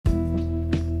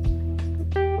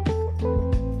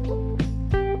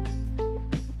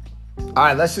All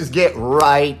right, let's just get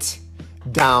right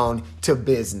down to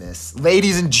business.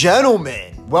 Ladies and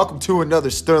gentlemen, welcome to another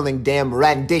sterling damn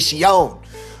rendition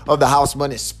of the House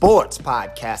Money Sports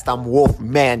Podcast. I'm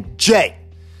Wolfman J.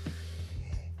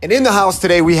 And in the house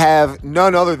today, we have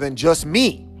none other than just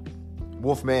me,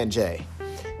 Wolfman J.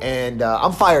 And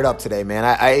I'm fired up today, man.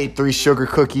 I ate 3 sugar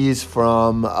cookies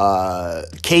from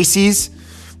Casey's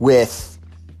with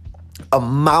a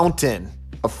mountain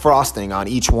of frosting on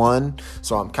each one.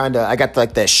 So I got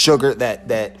like that sugar,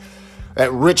 that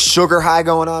rich sugar high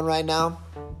going on right now.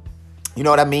 You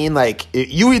know what I mean? Like,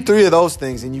 you eat 3 of those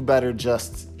things and you better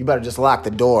just lock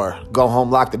the door. Go home,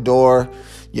 lock the door,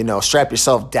 strap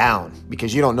yourself down,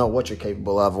 because you don't know what you're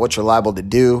capable of, what you're liable to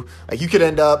do. Like, you could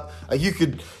end up, like, you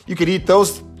could eat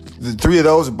the 3 of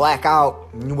those and black out,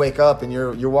 and you wake up and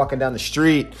you're walking down the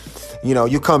street.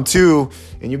 You come to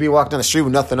and you'll be walking down the street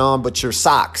with nothing on but your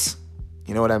socks.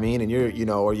 You know what I mean? And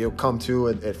or you'll come to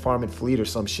at Farm and Fleet or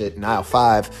some shit in aisle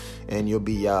 5, and you'll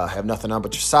be have nothing on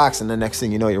but your socks, and the next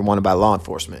thing you know, you're wanted by law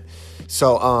enforcement.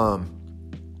 So,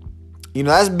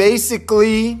 that's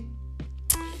basically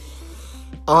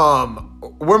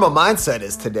where my mindset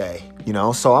is today.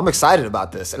 So I'm excited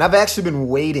about this, and I've actually been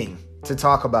waiting to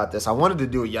talk about this. I wanted to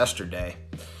do it yesterday,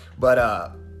 but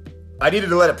I needed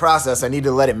to let it process. I needed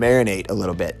to let it marinate a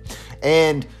little bit.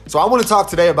 And so I want to talk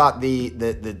today about the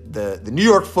New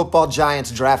York Football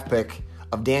Giants draft pick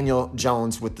of Daniel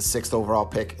Jones with the 6th overall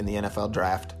pick in the NFL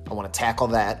draft. I want to tackle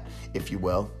that, if you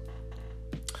will.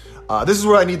 This is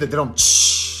where I need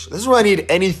This is where I need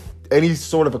any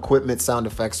sort of equipment, sound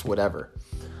effects, whatever.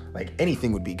 Like,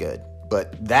 anything would be good,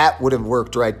 but that would have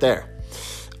worked right there.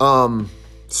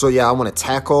 So yeah, I want to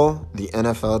tackle the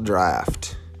NFL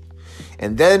draft.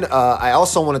 And then I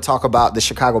also want to talk about the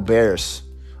Chicago Bears.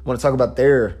 I want to talk about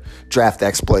their draft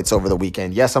exploits over the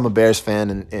weekend. Yes, I'm a Bears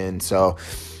fan, and so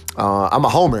I'm a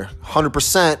homer,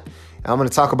 100%. I'm going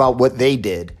to talk about what they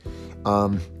did.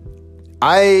 But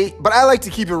I like to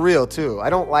keep it real, too.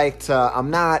 I don't like to,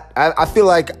 I feel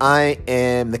like I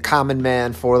am the common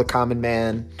man for the common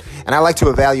man. And I like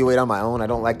to evaluate on my own. I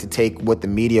don't like to take what the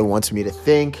media wants me to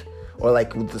think, or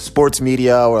like with the sports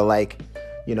media, or like,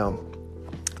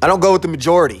 I don't go with the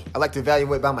majority. I like to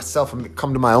evaluate by myself and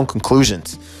come to my own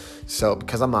conclusions. So,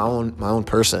 because I'm my own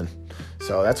person.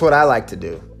 So that's what I like to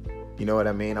do. You know what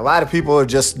I mean? A lot of people are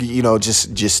just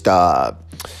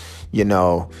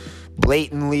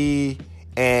blatantly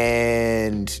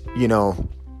and,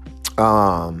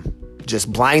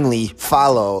 just blindly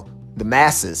follow the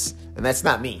masses. And that's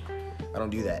not me. I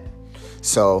don't do that.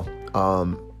 So,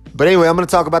 but anyway, I'm going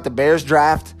to talk about the Bears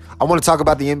draft. I want to talk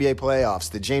about the NBA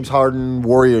playoffs, the James Harden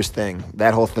Warriors thing,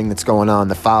 that whole thing that's going on,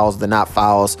 the fouls, the not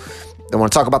fouls. I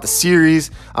want to talk about the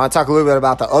series. I want to talk a little bit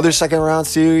about the other second round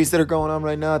series that are going on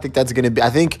right now. I think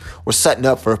we're setting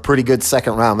up for a pretty good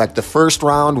second round. Like, the first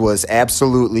round was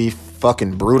absolutely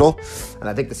fucking brutal. And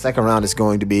I think the second round is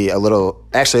going to be I think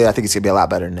it's going to be a lot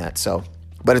better than that. So,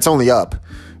 but it's only up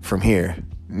from here,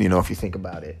 if you think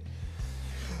about it.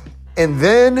 And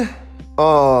then,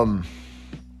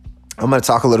 I'm going to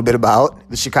talk a little bit about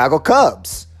the Chicago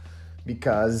Cubs,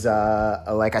 because,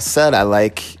 like I said, I'm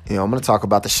going to talk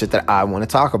about the shit that I want to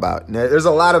talk about. Now, there's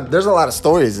a lot of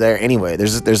stories there. Anyway,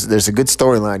 there's a good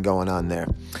storyline going on there.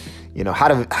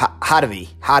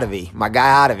 Hottovy, my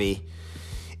guy Hottovy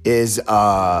is,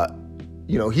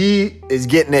 he is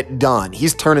getting it done.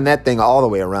 He's turning that thing all the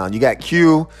way around. You got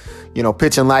Q,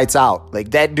 pitching lights out.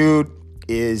 Like, that dude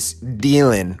is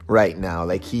dealing right now.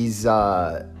 Like, he's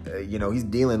he's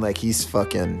dealing like he's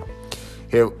fucking,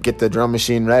 here, get the drum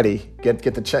machine ready, get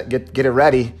the check, get it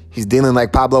ready. He's dealing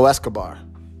like Pablo Escobar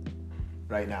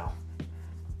right now.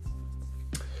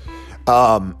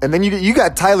 And then you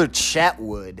got Tyler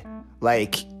Chatwood,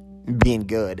 like, being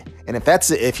good. And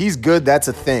if he's good, that's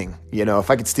a thing. If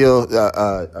I could steal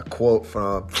a quote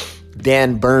from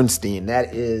Dan Bernstein,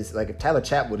 that is, like, if Tyler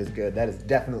Chatwood is good, that is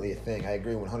definitely a thing. I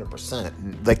agree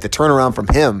 100%. Like, the turnaround from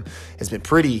him has been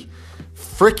pretty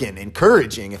freaking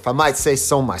encouraging, if I might say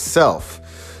so myself.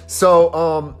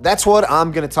 So that's what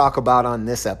I'm going to talk about on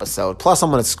this episode. Plus,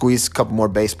 I'm going to squeeze a couple more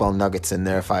baseball nuggets in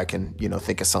there if I can,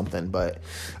 think of something. But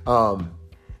so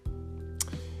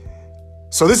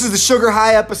this is the Sugar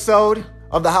High episode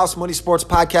of the House Money Sports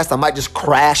Podcast. I might just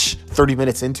crash 30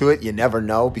 minutes into it. You never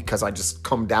know, because I just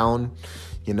come down,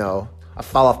 I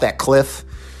fall off that cliff.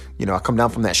 I come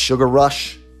down from that sugar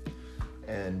rush,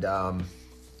 and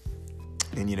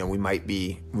we might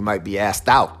be asked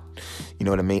out. You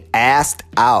know what I mean? Asked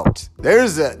out.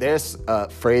 There's a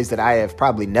phrase that I have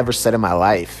probably never said in my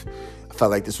life. I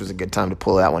felt like this was a good time to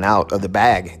pull that one out of the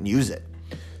bag and use it.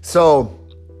 So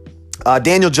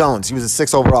Daniel Jones, he was a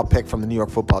 6th overall pick from the New York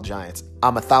Football Giants.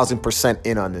 I'm 1,000%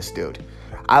 in on this dude.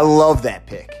 I love that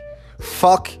pick.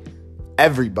 Fuck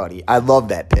everybody. I love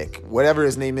that pick. Whatever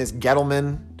his name is,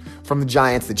 Gettleman from the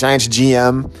Giants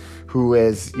GM, who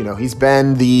is, he's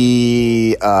been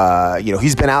he's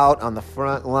been out on the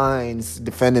front lines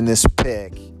defending this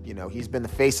pick. He's been the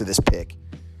face of this pick.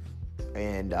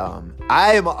 And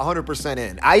I am 100%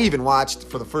 in. I even watched,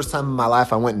 for the first time in my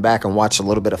life, I went back and watched a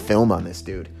little bit of film on this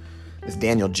dude. This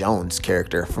Daniel Jones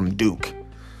character from Duke.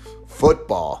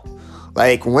 Football.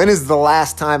 Like, when is the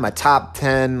last time a top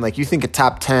 10, you think of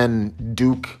top 10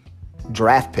 Duke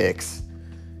draft picks,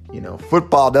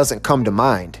 football doesn't come to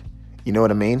mind. You know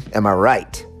what I mean? Am I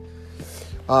right?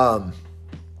 But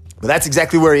that's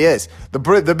exactly where he is.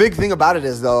 The big thing about it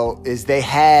is they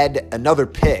had another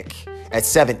pick at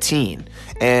 17.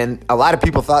 And a lot of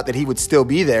people thought that he would still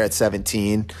be there at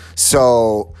 17.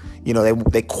 So,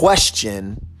 they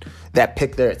question that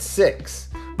pick there at 6.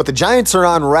 But the Giants are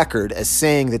on record as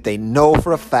saying that they know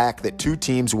for a fact that 2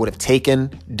 teams would have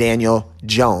taken Daniel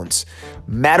Jones.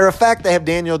 Matter of fact, they have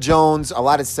Daniel Jones.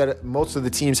 Most of the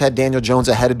teams had Daniel Jones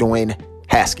ahead of Dwayne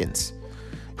Haskins,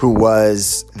 who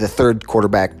was the 3rd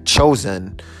quarterback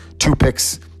chosen 2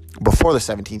 picks before the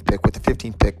 17th pick with the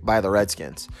 15th pick by the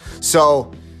Redskins.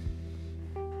 So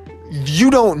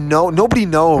you don't know. Nobody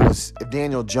knows if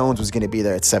Daniel Jones was going to be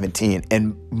there at 17.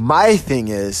 And my thing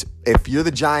is, if you're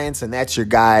the Giants and that's your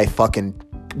guy, fucking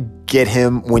get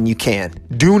him when you can.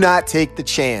 Do not take the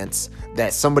chance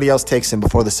that somebody else takes him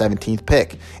before the 17th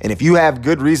pick. And if you have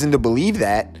good reason to believe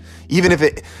that, even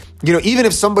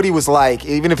if somebody was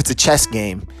even if it's a chess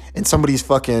game and somebody's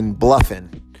fucking bluffing,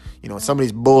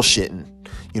 somebody's bullshitting,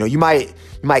 you might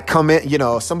come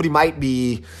in, somebody might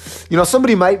be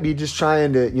just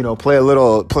trying to, play a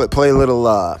little,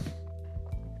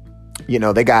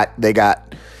 they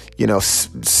got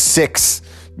 6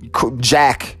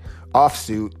 jack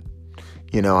offsuit.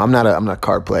 I'm not a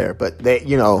card player, but they,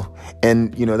 you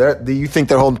think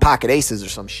they're holding pocket aces or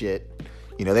some shit.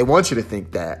 They want you to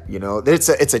think that,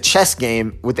 it's a chess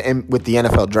game with the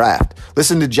NFL draft.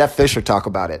 Listen to Jeff Fisher talk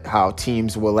about it, how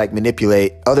teams will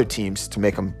manipulate other teams to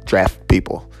make them draft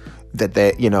people that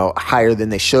they, higher than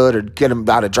they should, or get them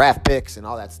out of draft picks and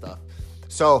all that stuff.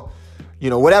 So,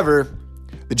 whatever,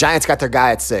 the Giants got their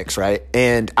guy at 6, right?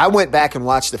 And I went back and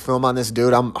watched the film on this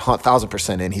dude. I'm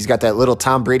 1,000% in. He's got that little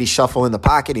Tom Brady shuffle in the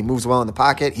pocket. He moves well in the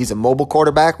pocket. He's a mobile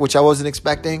quarterback, which I wasn't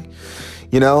expecting,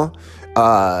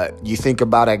 You think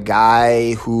about a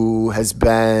guy who has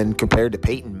been compared to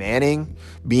Peyton Manning.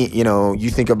 You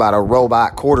think about a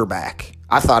robot quarterback.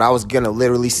 I thought I was going to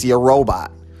literally see a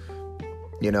robot,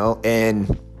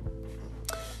 and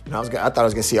I thought I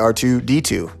was going to see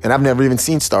R2-D2. And I've never even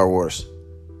seen Star Wars.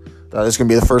 I thought this was going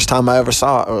to be the first time I ever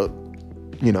saw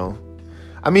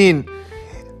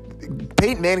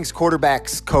Peyton Manning's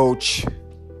quarterback's coach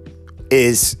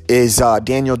is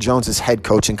Daniel Jones's head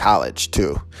coach in college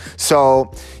too.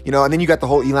 So, and then you got the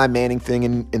whole Eli Manning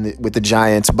thing with the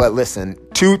Giants. But listen,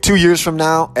 two years from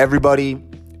now, everybody,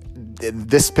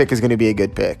 this pick is going to be a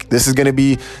good pick. This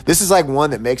is like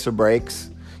one that makes or breaks,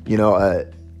 a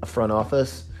front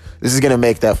office. This is going to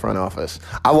make that front office.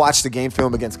 I watched the game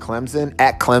film against Clemson,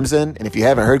 at Clemson, and if you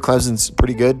haven't heard, Clemson's a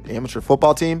pretty good amateur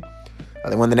football team.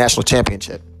 They won the national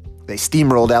championship. They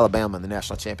steamrolled Alabama in the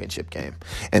national championship game.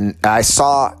 And I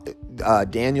saw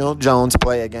Daniel Jones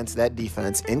play against that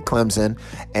defense in Clemson,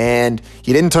 and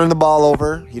he didn't turn the ball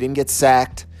over. He didn't get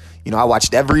sacked. I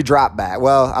watched every drop back.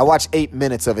 Well, I watched 8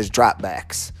 minutes of his drop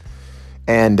backs.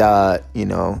 And,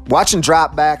 watching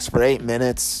drop backs for 8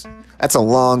 minutes, that's a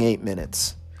long 8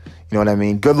 minutes. You know what I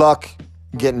mean? Good luck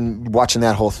watching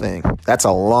that whole thing. That's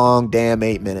a long damn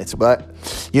 8 minutes. But,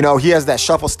 he has that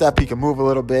shuffle step. He can move a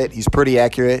little bit. He's pretty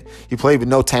accurate. He played with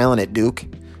no talent at Duke.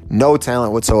 No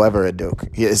talent whatsoever at Duke.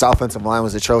 His offensive line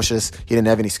was atrocious. He didn't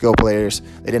have any skill players.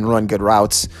 They didn't run good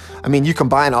routes. You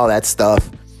combine all that stuff,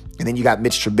 and then you got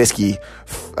Mitch Trubisky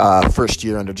first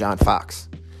year under John Fox.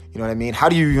 You know what I mean? How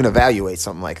do you even evaluate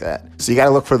something like that? So you got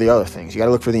to look for the other things. You got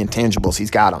to look for the intangibles.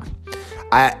 He's got them.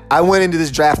 I went into this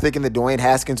draft thinking that Dwayne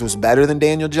Haskins was better than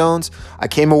Daniel Jones. I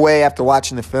came away after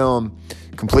watching the film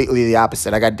completely the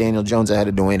opposite. I got Daniel Jones ahead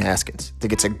of Dwayne Haskins. I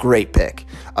think it's a great pick.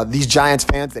 These Giants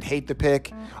fans that hate the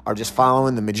pick are just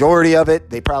following the majority of it.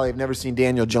 They probably have never seen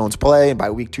Daniel Jones play, and by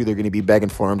week 2 they're going to be begging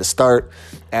for him to start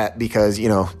because,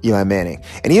 Eli Manning.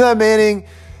 And Eli Manning,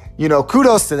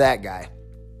 kudos to that guy.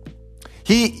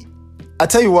 I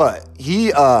tell you what,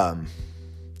 he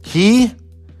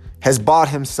has bought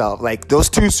himself, those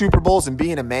 2 Super Bowls and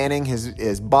being a Manning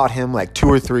has bought him 2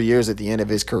 or 3 years at the end of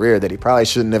his career that he probably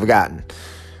shouldn't have gotten.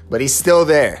 But he's still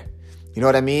there. You know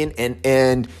what I mean?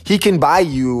 And he can buy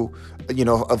you,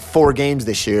 4 games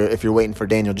this year if you're waiting for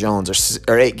Daniel Jones,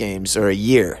 or 8 games, or a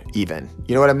year even.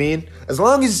 You know what I mean? As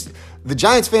long as the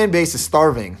Giants fan base is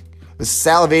starving, is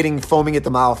salivating, foaming at the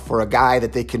mouth for a guy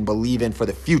that they can believe in for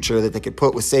the future, that they could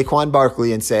put with Saquon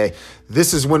Barkley and say,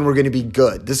 this is when we're going to be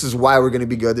good. This is why we're going to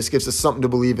be good. This gives us something to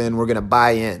believe in. We're going to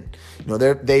buy in.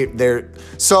 They're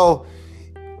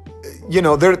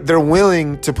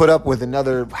willing to put up with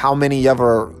another how many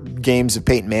ever games of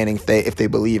Peyton Manning if they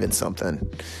believe in something.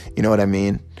 You know what I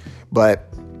mean?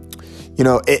 But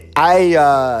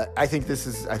I think this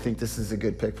is a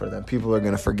good pick for them. People are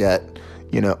going to forget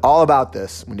all about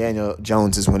this when Daniel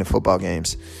Jones is winning football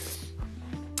games.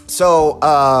 So,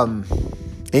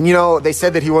 they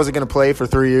said that he wasn't going to play for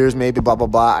 3 years, maybe, blah, blah,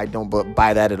 blah. I don't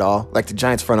buy that at all. Like, the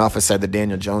Giants front office said that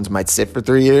Daniel Jones might sit for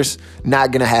 3 years.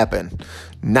 Not going to happen.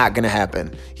 Not going to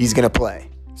happen. He's going to play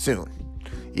soon.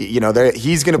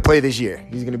 He's going to play this year.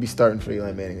 He's going to be starting for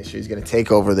Eli Manning this year. He's going to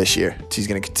take over this year. He's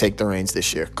going to take the reins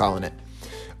this year, calling it.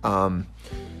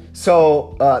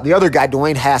 So the other guy,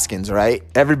 Dwayne Haskins, right?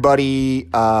 Everybody,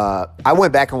 I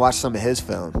went back and watched some of his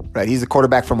film, right? He's a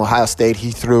quarterback from Ohio State.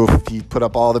 He put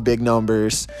up all the big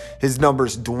numbers. His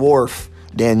numbers dwarf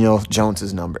Daniel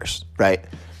Jones's numbers, right?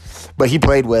 But he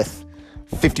played with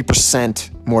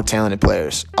 50% more talented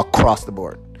players across the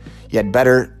board. He had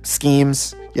better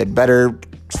schemes. He had better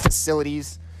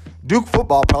facilities. Duke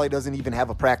football probably doesn't even have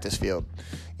a practice field.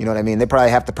 You know what I mean? They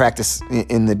probably have to practice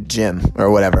in the gym or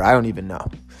whatever. I don't even know.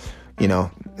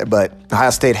 But Ohio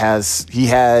State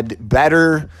had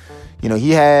better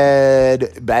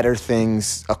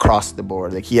things across the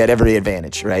board. Like, he had every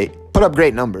advantage, right? Put up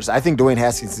great numbers. I think Dwayne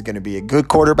Haskins is going to be a good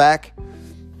quarterback.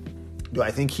 Do I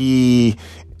think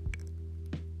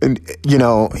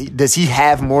does he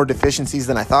have more deficiencies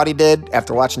than I thought he did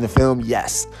after watching the film?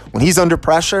 Yes. When he's under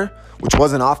pressure, which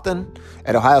wasn't often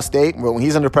at Ohio State, but when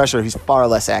he's under pressure, he's far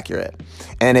less accurate.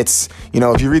 And it's,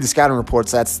 if you read the scouting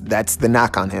reports, that's the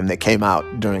knock on him that came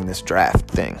out during this draft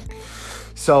thing.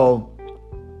 So,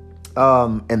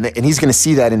 and he's going to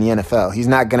see that in the NFL. He's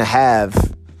not going to have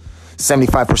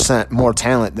 75% more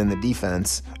talent than the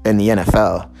defense in the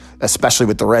NFL, especially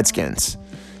with the Redskins.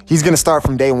 He's going to start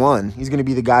from day one. He's going to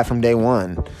be the guy from day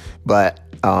one. But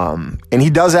and he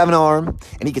does have an arm,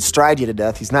 and he can stride you to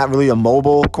death. He's not really a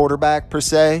mobile quarterback per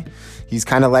se. He's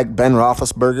kind of like Ben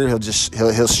Roethlisberger.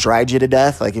 He'll stride you to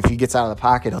death. Like, if he gets out of the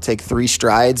pocket, he'll take 3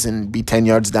 strides and be 10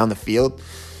 yards down the field.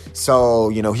 So,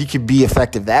 he could be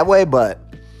effective that way. But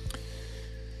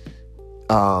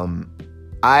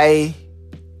I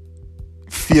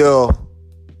feel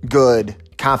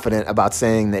confident about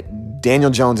saying that Daniel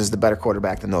Jones is the better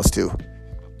quarterback than those two.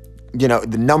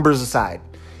 The numbers aside.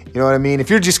 You know what I mean? If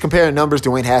you're just comparing numbers,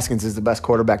 Dwayne Haskins is the best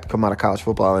quarterback to come out of college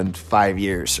football in 5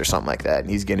 years or something like that, and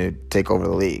he's going to take over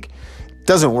the league. It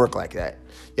doesn't work like that.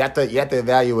 You have to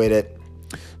evaluate it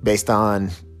based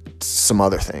on some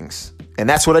other things, and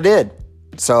that's what I did.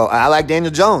 So I like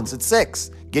Daniel Jones at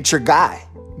 6. Get your guy.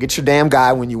 Get your damn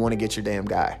guy when you want to get your damn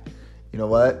guy. You know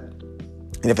what?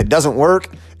 And if it doesn't work,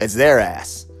 it's their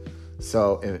ass.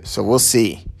 So we'll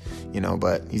see.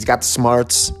 But he's got the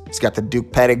smarts. He's got the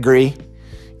Duke pedigree.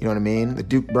 You know what I mean? The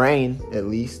Duke brain, at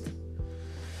least.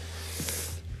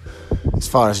 As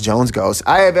far as Jones goes,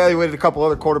 I evaluated a couple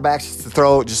other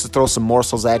quarterbacks just to throw some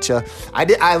morsels at you.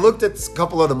 I looked at a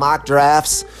couple of the mock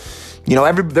drafts.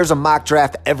 There's a mock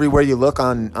draft everywhere you look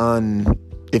on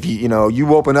if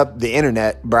you open up the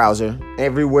internet browser,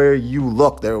 everywhere you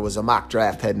look, there was a mock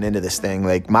draft heading into this thing.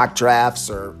 Like, mock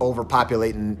drafts are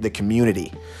overpopulating the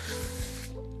community.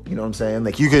 You know what I'm saying?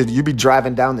 Like, you'd be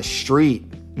driving down the street,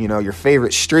 your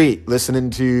favorite street, listening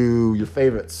to your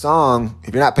favorite song.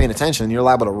 If you're not paying attention, you're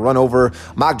liable to run over.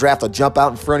 Mock draft will jump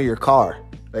out in front of your car.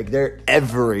 Like, they're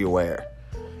everywhere.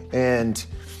 And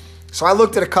so I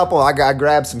looked at a couple. I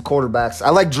grabbed some quarterbacks. I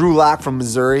like Drew Lock from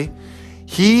Missouri.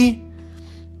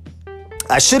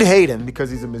 I should hate him because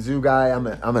he's a Mizzou guy. I'm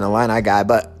an Illini guy,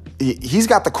 but he's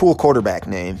got the cool quarterback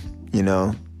name,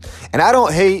 And I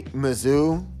don't hate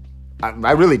Mizzou.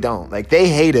 I really don't. Like, they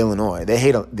hate Illinois. They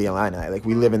hate the Illini. Like,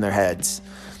 we live in their heads.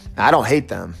 I don't hate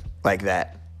them like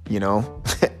that,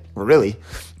 Really.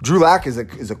 Drew Lock is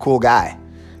a cool guy.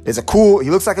 He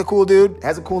looks like a cool dude,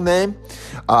 has a cool name.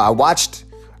 I watched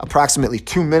approximately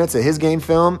 2 minutes of his game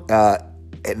film.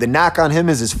 The knock on him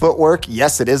is his footwork.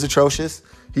 Yes, it is atrocious.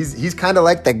 He's kind of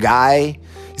like the guy.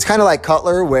 He's kind of like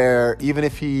Cutler, where even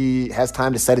if he has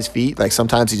time to set his feet, like,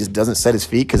 sometimes he just doesn't set his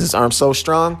feet because his arm's so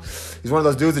strong. He's one of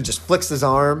those dudes that just flicks his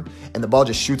arm and the ball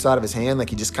just shoots out of his hand, like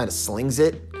he just kind of slings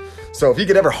it. So if he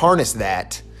could ever harness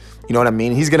that, you know what I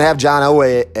mean? He's going to have John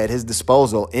Elway at his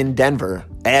disposal in Denver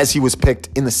as he was picked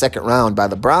in the second round by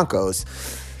the Broncos.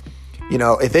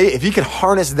 If he could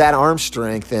harness that arm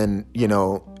strength and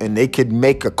they could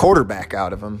make a quarterback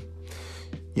out of him,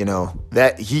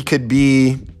 that he could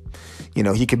be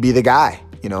the guy.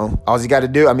 All he got to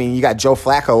do. I mean, you got Joe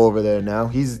Flacco over there now.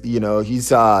 He's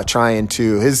trying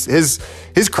to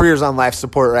his career's on life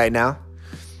support right now.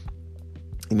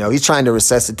 He's trying to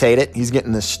resuscitate it. He's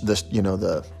getting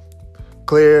the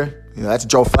clear. That's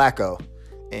Joe Flacco,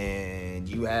 and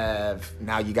you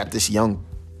got this young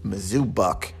Mizzou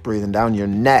buck breathing down your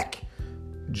neck,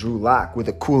 Drew Lock, with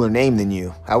a cooler name than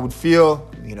you. I would feel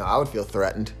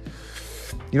threatened.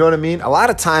 You know what I mean? A lot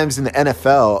of times in the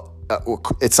NFL,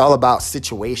 it's all about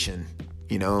situation,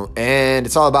 and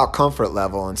it's all about comfort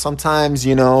level. And sometimes,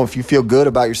 if you feel good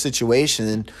about your situation,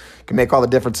 it can make all the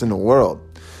difference in the world.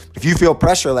 If you feel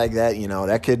pressure like that,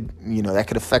 that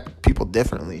could affect people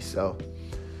differently. So,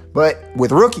 but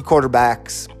with rookie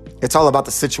quarterbacks, it's all about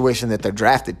the situation that they're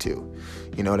drafted to.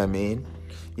 You know what I mean?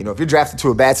 If you're drafted to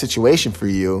a bad situation for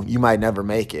you, you might never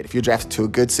make it. If you're drafted to a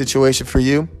good situation for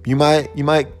you, you might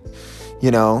make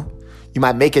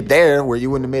it there where you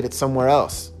wouldn't have made it somewhere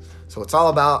else. So it's all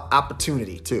about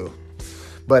opportunity too.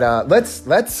 But let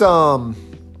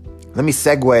me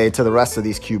segue to the rest of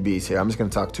these QBs here. I'm just going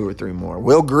to talk 2 or 3 more.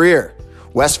 Will Grier,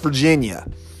 West Virginia.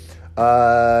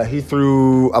 He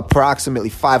threw approximately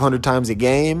 500 times a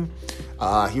game.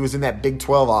 He was in that Big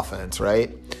 12 offense,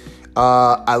 right?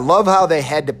 I love how they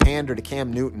had to pander to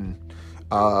Cam Newton.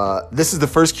 This is the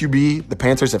first QB the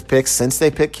Panthers have picked since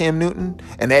they picked Cam Newton.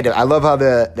 And I love how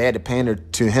they had to pander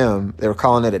to him. They were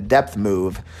calling it a depth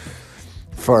move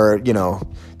for,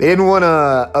 they didn't want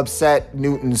to upset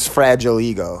Newton's fragile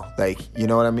ego. You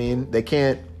know what I mean? They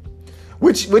can't,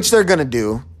 which they're going to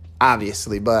do,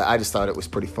 obviously, but I just thought it was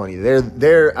pretty funny.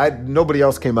 Nobody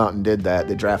else came out and did that.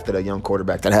 They drafted a young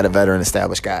quarterback that had a veteran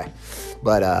established guy.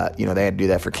 But, they had to do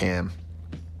that for Cam.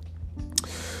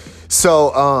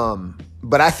 So,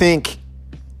 but I think,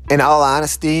 in all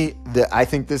honesty, I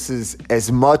think this is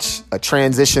as much a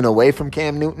transition away from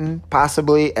Cam Newton,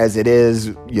 possibly, as it is,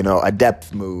 a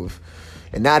depth move.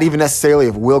 And not even necessarily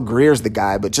if Will Grier's the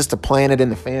guy, but just to plant it in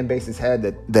the fan base's head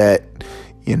that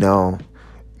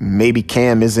maybe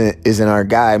Cam isn't our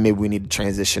guy. Maybe we need to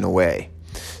transition away.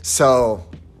 So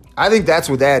I think that's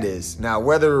what that is. Now,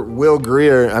 whether Will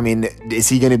Grier, is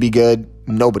he going to be good?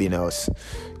 Nobody knows.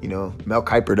 Mel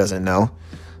Kiper doesn't know.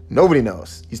 Nobody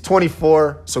knows. He's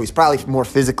 24, so he's probably more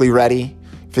physically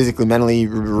mentally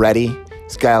ready.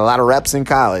 He's got a lot of reps in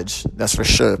college, that's for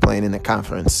sure, playing in the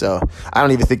conference. So I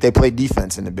don't even think they play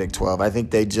defense in the Big 12. I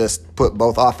think they just put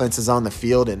both offenses on the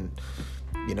field and,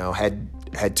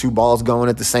 had 2 balls going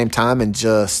at the same time and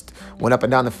just went up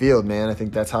and down the field, man. I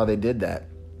think that's how they did that.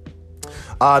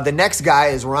 The next guy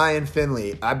is Ryan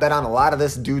Finley. I bet on a lot of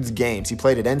this dude's games. He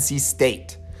played at NC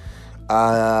State.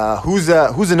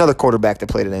 Who's another quarterback that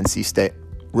played at NC State?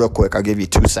 Real quick, I'll give you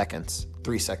 2 seconds.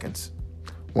 3 seconds.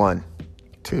 1,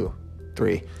 2,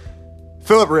 3.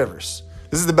 Phillip Rivers.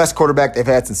 This is the best quarterback they've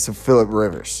had since Phillip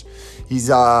Rivers. He's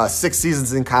 6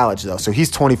 seasons in college, though, so he's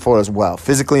 24 as well.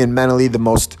 Physically and mentally the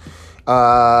most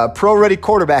pro-ready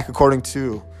quarterback, according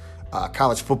to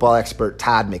college football expert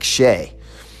Todd McShay.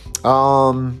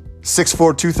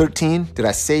 6'4", 213. Did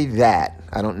I say that?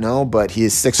 I don't know, but he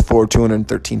is 6'4",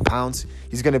 213 pounds.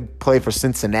 He's going to play for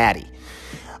Cincinnati.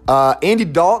 Andy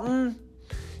Dalton,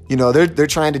 they're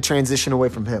trying to transition away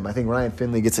from him. I think Ryan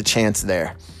Finley gets a chance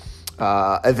there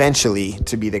eventually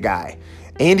to be the guy.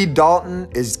 Andy Dalton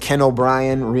is Ken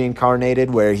O'Brien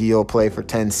reincarnated, where he'll play for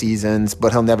 10 seasons,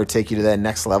 but he'll never take you to that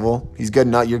next level. He's good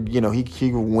enough.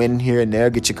 He will win here and there,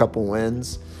 get you a couple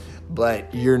wins,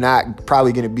 but you're not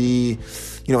probably going to be,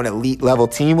 an elite level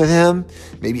team with him.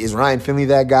 Maybe is Ryan Finley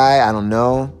that guy? I don't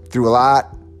know. Threw a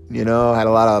lot, had a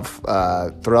lot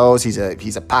of throws. He's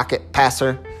a pocket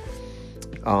passer.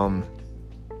 But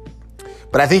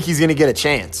I think he's going to get a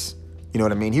chance. You know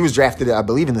what I mean? He was drafted, I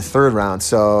believe, in the 3rd round.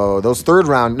 So those 3rd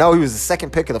round, no, he was the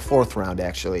 2nd pick of the 4th round,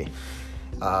 actually.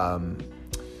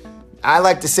 I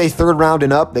like to say 3rd round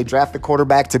and up. They draft the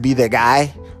quarterback to be the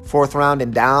guy. 4th round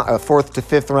and down, 4th to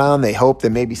 5th round, they hope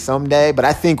that maybe someday. But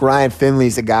I think Ryan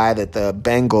Finley's a guy that the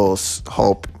Bengals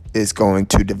hope is going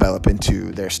to develop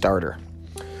into their starter.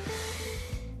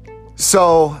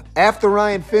 So after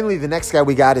Ryan Finley, the next guy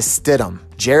we got is Stidham.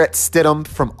 Jarrett Stidham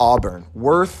from Auburn.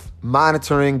 Worth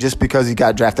monitoring just because he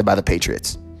got drafted by the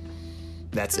Patriots.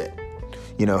 That's it.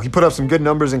 He put up some good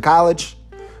numbers in college,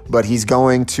 but he's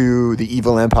going to the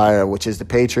evil empire, which is the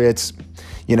Patriots.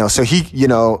 So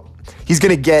he's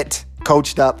going to get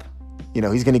coached up.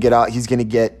 He's going to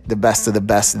get the best of the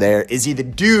best there. Is he the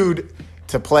dude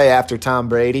to play after Tom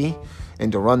Brady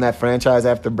and to run that franchise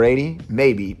after Brady,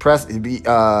 maybe.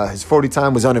 His 40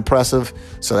 time was unimpressive,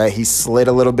 so that he slid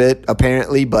a little bit,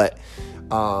 apparently. But,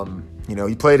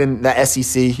 he played in the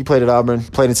SEC. He played at Auburn,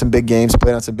 played in some big games,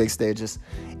 played on some big stages.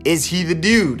 Is he the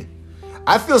dude?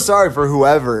 I feel sorry for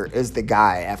whoever is the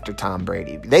guy after Tom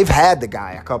Brady. They've had the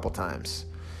guy a couple times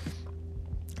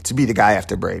to be the guy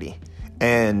after Brady.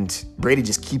 And Brady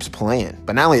just keeps playing.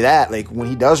 But not only that, like when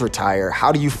he does retire,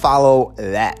 how do you follow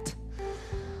that?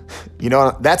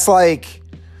 That's like,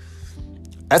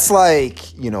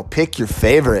 pick your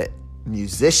favorite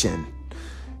musician,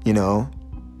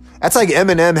 That's like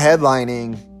Eminem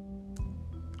headlining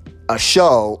a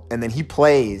show and then he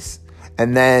plays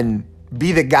and then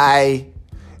be the guy,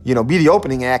 be the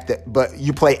opening act, but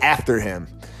you play after him.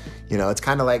 It's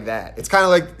kind of like that. It's kind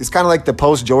of like the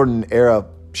post-Jordan era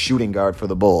shooting guard for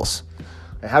the Bulls.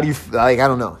 How do you I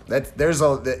don't know.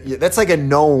 That's like a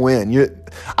no-win.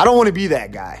 I don't want to be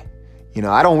that guy.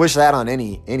 I don't wish that on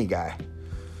any guy,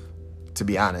 to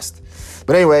be honest.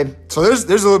 But anyway, so there's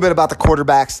a little bit about the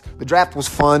quarterbacks. The draft was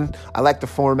fun. I like the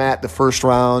format, the first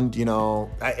round.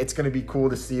 It's going to be cool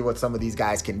to see what some of these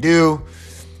guys can do.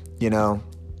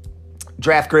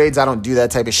 Draft grades, I don't do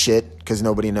that type of shit because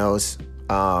nobody knows.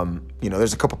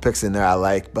 There's a couple picks in there I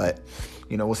like, but,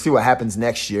 we'll see what happens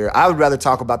next year. I would rather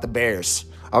talk about the Bears.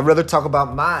 I would rather talk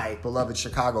about my beloved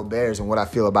Chicago Bears and what I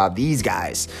feel about these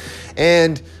guys.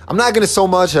 And I'm not going to so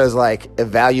much as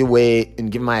evaluate and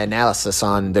give my analysis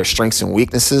on their strengths and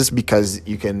weaknesses because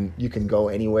you can go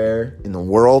anywhere in the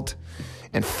world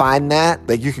and find that.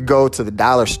 Like you could go to the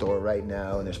dollar store right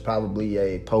now and there's probably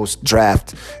a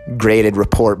post-draft graded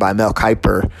report by Mel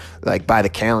Kiper, like by the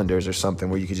calendars or something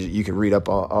where you could read up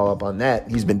all up on that.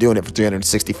 He's been doing it for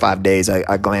 365 days.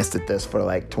 I glanced at this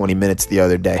for 20 minutes the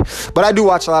other day. But I do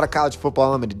watch a lot of college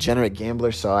football. I'm a degenerate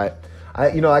gambler, so I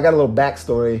got a little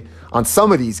backstory on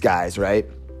some of these guys, right?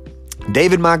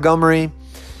 David Montgomery.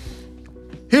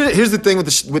 Here's the thing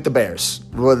with the Bears.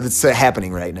 What's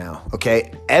happening right now,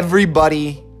 okay?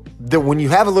 When you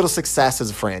have a little success as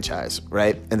a franchise,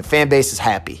 right, and the fan base is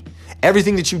happy,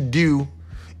 everything that you do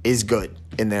is good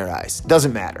in their eyes.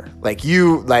 Doesn't matter.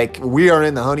 We are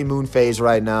in the honeymoon phase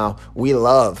right now. We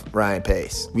love Ryan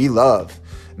Pace. We love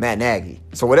Matt Nagy.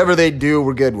 So whatever they do,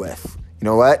 we're good with. You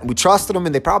know what? We trusted them,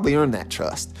 and they probably earned that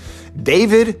trust.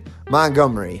 David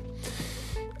Montgomery.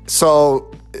 So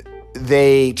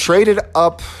they traded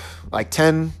up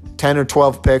 10 or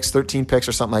 12 picks, 13 picks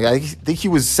or something like that. I think he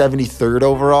was 73rd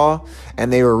overall,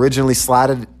 and they were originally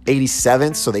slotted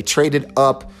 87th, so they traded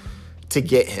up to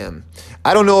get him.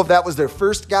 I don't know if that was their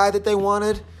first guy that they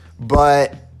wanted,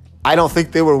 but I don't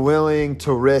think they were willing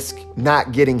to risk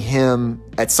not getting him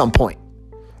at some point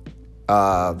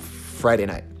Friday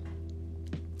night.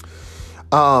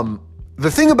 The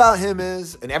thing about him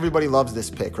is, and everybody loves this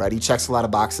pick, right? He checks a lot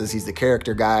of boxes. He's the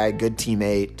character guy, good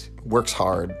teammate, works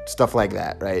hard, stuff like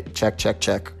that, right? Check, check,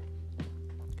 check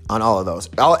on all of those.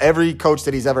 Every coach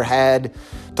that he's ever had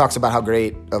talks about how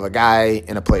great of a guy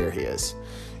and a player he is.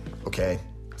 Okay,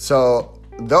 so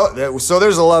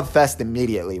there's a love fest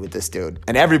immediately with this dude.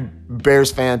 And every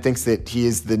Bears fan thinks that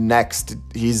he's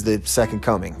the second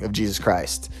coming of Jesus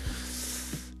Christ.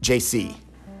 JC.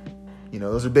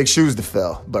 Those are big shoes to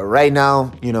fill. But right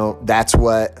now, that's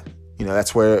where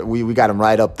we got him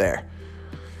right up there.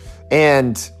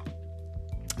 And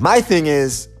my thing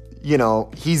is,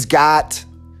 he's got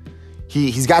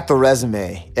the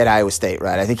resume at Iowa State,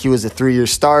 right? I think he was a 3-year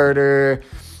starter.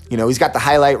 He's got the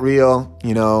highlight reel,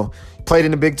 played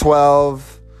in the Big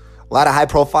 12, a lot of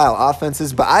high-profile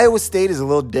offenses. But Iowa State is a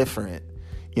little different.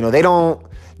 They don't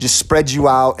just spread you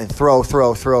out and throw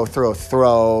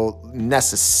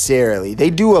necessarily. They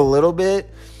do a little bit.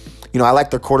 I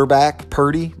like their quarterback,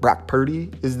 Purdy. Brock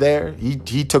Purdy is there.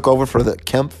 He took over for the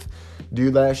Kempf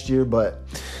dude last year. But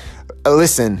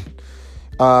listen,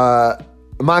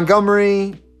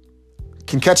 Montgomery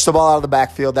can catch the ball out of the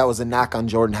backfield. That was a knock on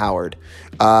Jordan Howard.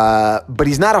 But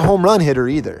he's not a home run hitter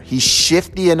either. He's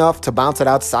shifty enough to bounce it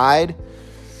outside.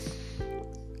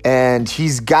 And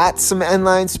he's got some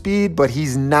end-line speed, but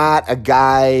he's not a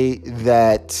guy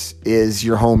that is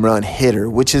your home run hitter,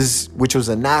 which was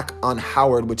a knock on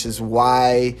Howard, which is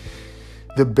why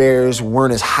the Bears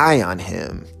weren't as high on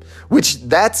him.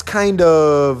 That's kind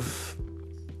of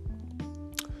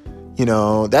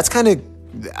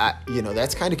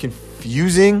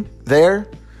confusing there.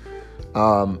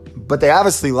 But they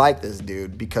obviously like this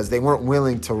dude because they weren't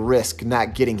willing to risk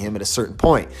not getting him at a certain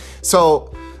point.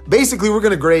 So basically, we're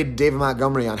going to grade David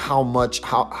Montgomery on how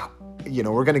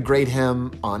we're going to grade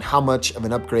him on how much of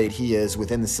an upgrade he is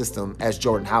within the system as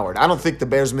Jordan Howard. I don't think the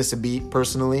Bears miss a beat,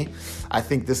 personally. I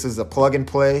think this is a plug and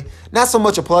play. Not so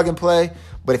much a plug and play,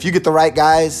 but if you get the right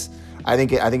guys, I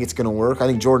think it's going to work. I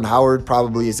think Jordan Howard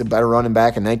probably is a better running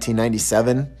back in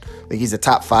 1997. I think he's a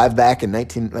top 5 back in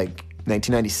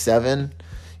 1997.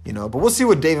 But we'll see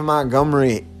what David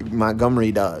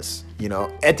Montgomery does.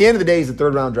 At the end of the day, he's a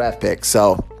 3rd-round draft pick.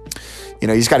 So, you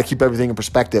just got to keep everything in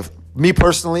perspective. Me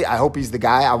personally, I hope he's the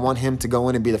guy. I want him to go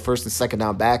in and be the 1st and 2nd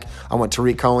down back. I want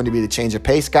Tariq Cohen to be the change of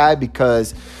pace guy,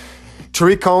 because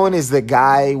Tariq Cohen is the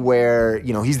guy where,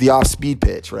 he's the off-speed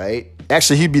pitch, right?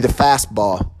 Actually, he'd be the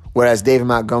fastball, whereas David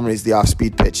Montgomery is the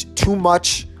off-speed pitch. Too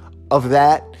much of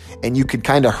that, and you could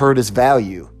kind of hurt his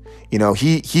value.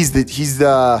 He's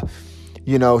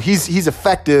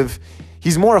effective.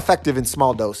 He's more effective in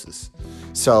small doses.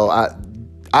 So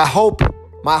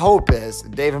my hope is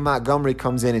David Montgomery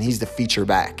comes in and he's the feature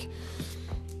back.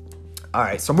 All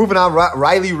right, so moving on,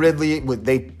 Riley Ridley,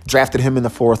 they drafted him in the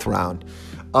 4th round.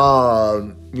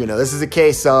 This is a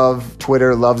case of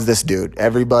Twitter loves this dude.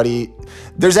 Everybody,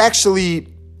 there's actually,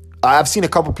 I've seen a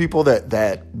couple people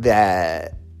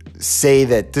that say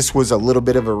that this was a little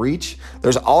bit of a reach.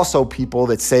 There's also people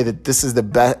that say that this is the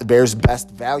Bears'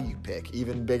 best value pick,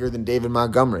 even bigger than David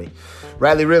Montgomery.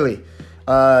 Riley Ridley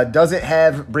doesn't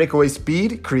have breakaway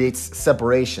speed, creates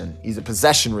separation. He's a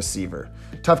possession receiver.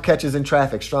 Tough catches in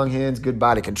traffic, strong hands, good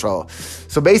body control.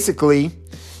 So basically,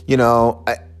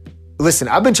 listen,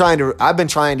 I've been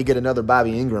trying to get another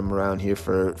Bobby Ingram around here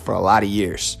for a lot of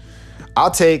years.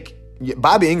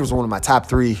 Bobby Ingram's one of my top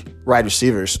 3 wide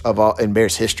receivers in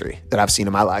Bears history that I've seen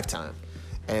in my lifetime.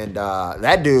 And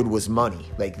that dude was money.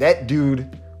 Like, that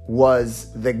dude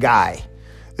was the guy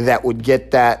that would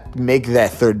make that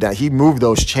 3rd down. He moved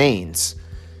those chains.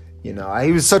 He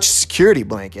was such a security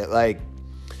blanket. Like,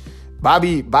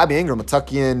 Bobby Ingram will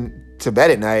tuck you in to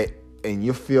bed at night and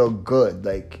you'll feel good.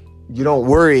 Like, you don't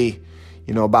worry,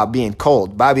 about being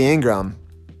cold. Bobby Ingram,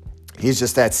 he's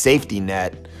just that safety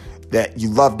net that you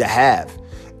love to have.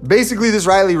 Basically, this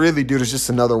Riley Ridley dude is just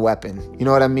another weapon. You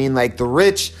know what I mean? Like, the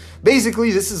rich,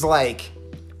 basically, this is like,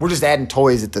 we're just adding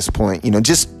toys at this point.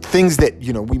 Just things that,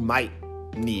 we might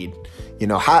need.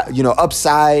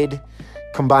 Upside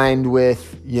combined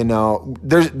with,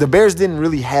 the Bears didn't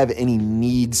really have any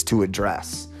needs to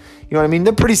address. You know what I mean?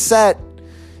 They're pretty set.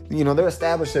 They're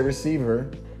established at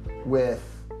receiver with,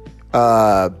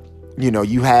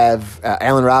 you have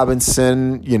Allen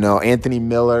Robinson, Anthony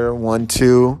Miller,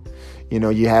 1-2.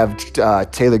 You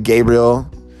have Taylor Gabriel.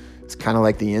 It's kind of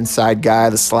like the inside guy,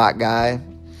 the slot guy.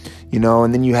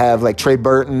 And then you have like Trey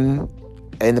Burton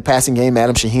in the passing game,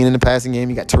 Adam Shaheen in the passing game.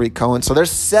 You got Tariq Cohen. So they're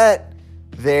set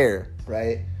there,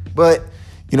 right? But,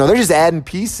 they're just adding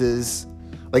pieces.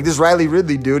 Like this Riley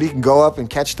Ridley dude, he can go up and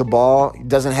catch the ball. He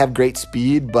doesn't have great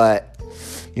speed, but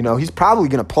he's probably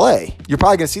going to play. You're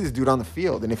probably going to see this dude on the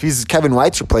field. And if he's Kevin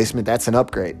White's replacement, that's an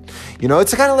upgrade.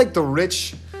 It's kind of like the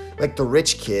rich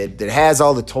kid that has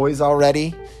all the toys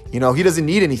already. He doesn't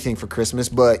need anything for Christmas,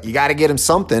 but you got to get him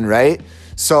something, right?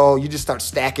 So you just start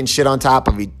stacking shit on top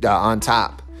of on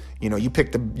top. You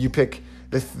pick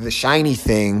the shiny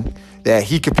thing that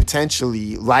he could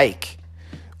potentially like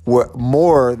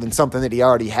more than something that he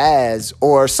already has,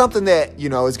 or something that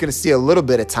is going to see a little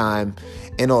bit of time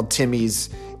in old Timmy's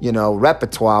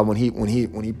repertoire when he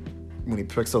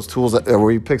picks those tools, or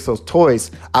where he picks those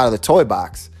toys out of the toy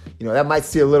box. That might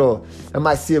see a little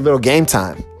game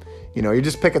time. You're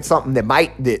just picking something that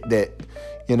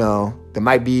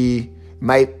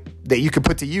that you could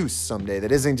put to use someday,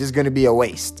 that isn't just going to be a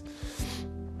waste.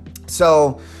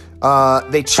 So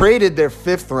they traded their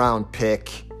 5th round pick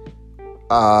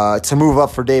to move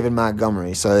up for David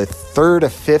Montgomery. So a 3rd, a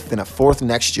 5th, and a 4th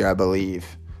next year, I believe.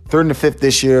 3rd and a 5th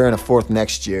this year and a 4th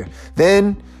next year.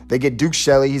 Then they get Duke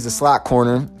Shelley. He's a slot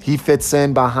corner. He fits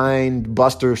in behind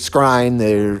Buster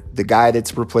Skrine, the guy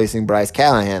that's replacing Bryce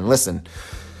Callahan. Listen,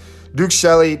 Duke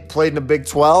Shelley played in the Big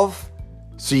 12,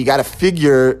 so you got to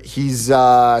figure he's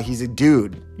a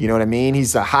dude. You know what I mean?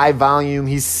 He's a high volume.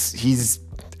 He's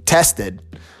tested,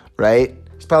 right?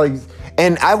 He's probably.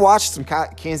 And I watched some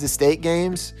Kansas State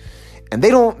games, and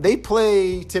they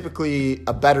play typically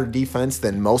a better defense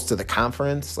than most of the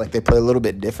conference. Like, they play a little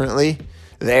bit differently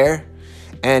there.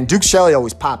 And Duke Shelley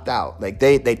always popped out. Like,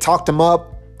 they talked him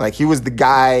up. Like, he was the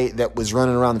guy that was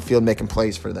running around the field making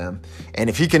plays for them. And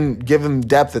if he can give him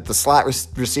depth at the slot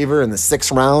receiver in the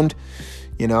 6th round,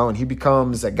 and he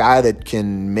becomes a guy that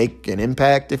can make an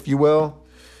impact, if you will.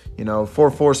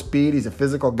 4.4 speed. He's a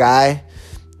physical guy.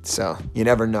 So you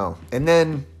never know. And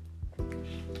then,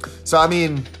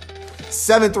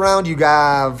 7th round, you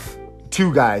have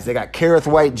two guys. They got Kareth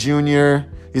White Jr.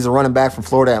 He's a running back from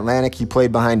Florida Atlantic. He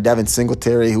played behind Devin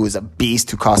Singletary, who was a beast,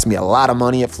 who cost me a lot of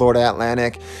money at Florida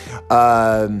Atlantic.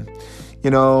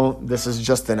 This is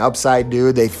just an upside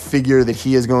dude. They figure that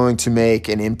he is going to make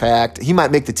an impact. He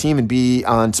might make the team and be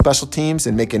on special teams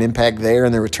and make an impact there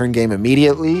in the return game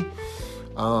immediately.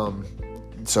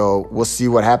 So we'll see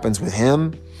what happens with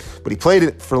him. But he played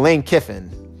it for Lane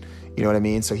Kiffin. You know what I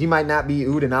mean? So he might not be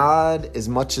ood and odd as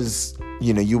much as,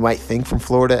 you might think from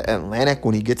Florida Atlantic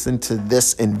when he gets into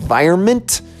this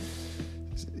environment.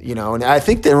 And I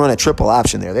think they run a triple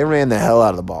option there. They ran the hell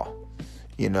out of the ball.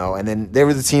 And then they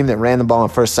were the team that ran the ball on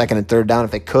first, second, and third down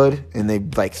if they could, and they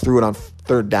threw it on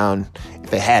third down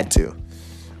if they had to.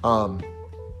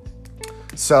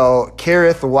 So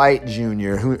Kareth White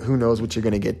Jr., who knows what you're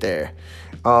going to get there.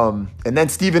 And then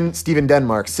Steven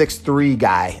Denmark, 6'3"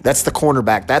 guy. That's the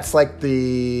cornerback. That's like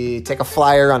take a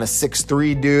flyer on a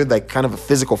 6'3" dude, like kind of a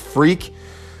physical freak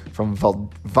from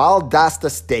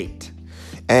Valdosta State.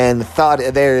 And the thought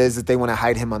there is that they want to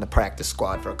hide him on the practice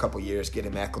squad for a couple years, get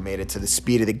him acclimated to the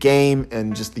speed of the game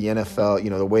and just the NFL,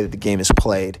 the way that the game is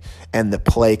played and the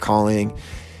play calling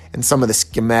and some of the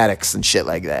schematics and shit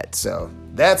like that. So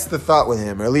that's the thought with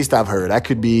him, or at least I've heard. I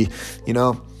could be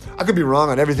wrong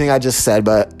on everything I just said,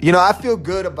 but, I feel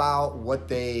good about what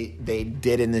they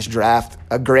did in this draft.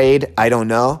 A grade, I don't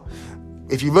know.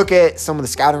 If you look at some of the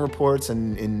scouting reports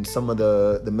and some of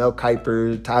the Mel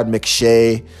Kiper, Todd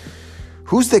McShay,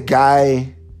 who's the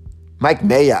guy? Mike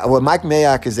Mayock. Well, Mike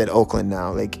Mayock is at Oakland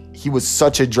now. He was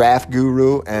such a draft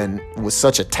guru and was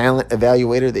such a talent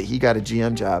evaluator that he got a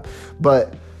GM job.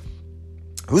 But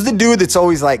who's the dude that's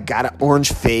always got an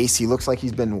orange face? He looks like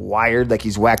he's been wired, like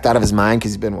he's whacked out of his mind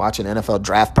because he's been watching NFL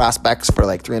draft prospects for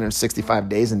 365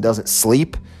 days and doesn't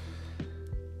sleep.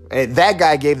 And that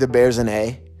guy gave the Bears an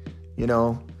A,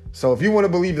 So if you want to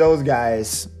believe those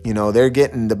guys,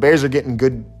 the Bears are getting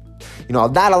good.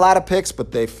 Not a lot of picks,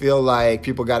 but they feel like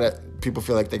people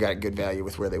feel like they got good value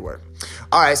with where they were.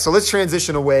 All right, so let's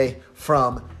transition away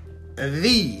from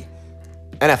the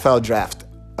NFL draft.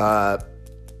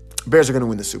 Bears are going to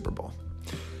win the Super Bowl.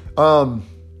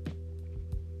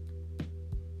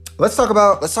 Let's talk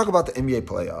about the NBA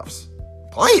playoffs.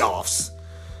 Playoffs.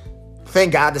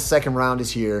 Thank God the second round is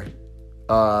here.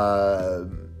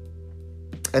 And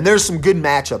there's some good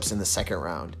matchups in the second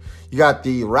round. You got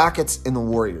the Rockets and the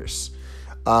Warriors.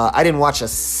 I didn't watch a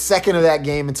second of that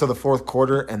game until the fourth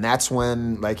quarter, and that's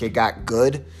when it got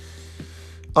good.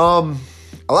 A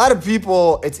lot of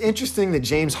people, it's interesting that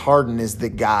James Harden is the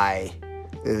guy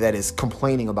that is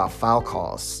complaining about foul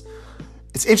calls.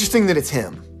 It's interesting that it's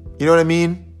him. You know what I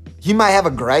mean? He might have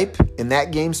a gripe in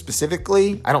that game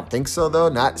specifically. I don't think so, though.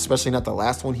 Especially not the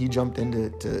last one he jumped into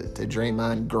to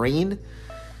Draymond Green.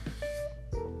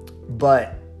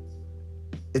 But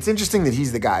it's interesting that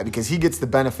he's the guy because he gets the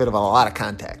benefit of a lot of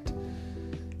contact.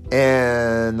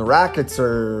 And the Rockets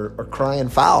are crying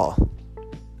foul.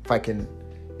 If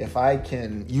I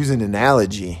can use an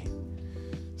analogy,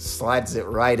 slides it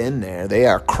right in there. They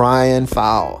are crying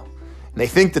foul. And they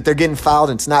think that they're getting fouled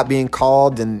and it's not being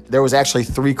called. And there was actually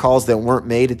 3 calls that weren't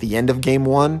made at the end of game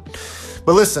 1.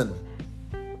 But listen,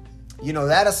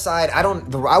 that aside, I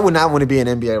would not want to be an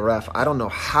NBA ref. I don't know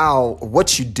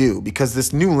what you do, because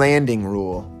this new landing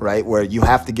rule, right, where you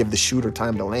have to give the shooter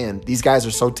time to land. These guys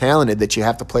are so talented that you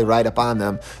have to play right up on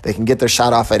them. They can get their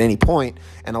shot off at any point,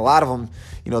 and a lot of them,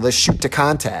 they shoot to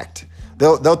contact.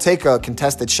 They'll take a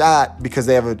contested shot because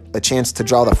they have a chance to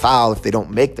draw the foul if they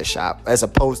don't make the shot, as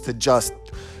opposed to just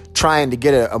trying to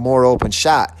get a more open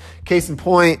shot. Case in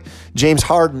point, James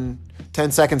Harden,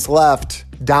 10 seconds left,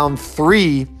 down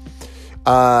 3. Hit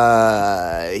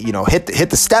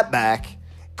the step back.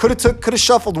 Could have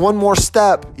shuffled one more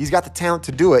step. He's got the talent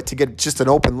to do it, to get just an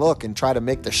open look and try to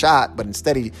make the shot. But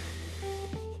instead, he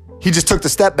just took the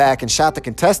step back and shot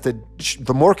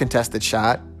the more contested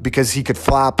shot because he could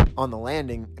flop on the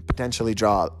landing and potentially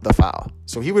draw the foul.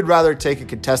 So he would rather take a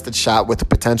contested shot with the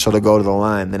potential to go to the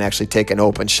line than actually take an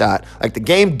open shot. The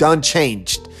game done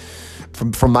changed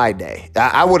from my day.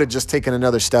 I would have just taken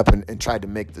another step and tried to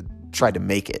make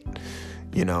it.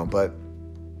 But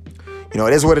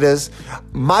it is what it is.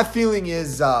 My feeling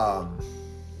is the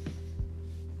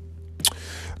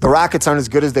Rockets aren't as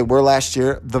good as they were last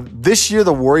year. This year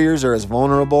the Warriors are as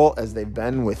vulnerable as they've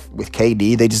been with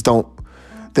KD. They just don't.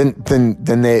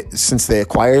 Since they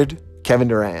acquired Kevin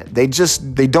Durant, they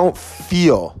don't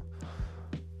feel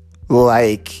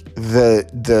like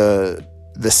the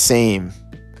same.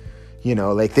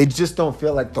 They just don't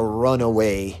feel like the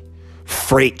runaway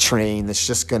freight train that's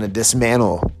just going to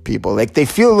dismantle people. They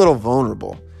feel a little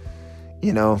vulnerable,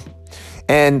 And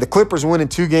And the Clippers winning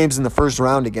 2 games in the first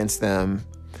round against them,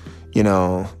 you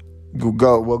know, will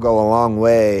go a long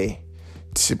way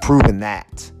to proving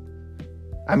that.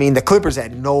 I mean, the Clippers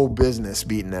had no business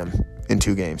beating them in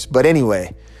 2 games. But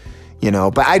anyway, you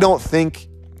know, but I don't think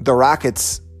the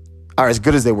Rockets are as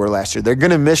good as they were last year. They're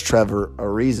going to miss Trevor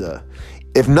Ariza.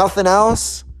 If nothing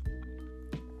else,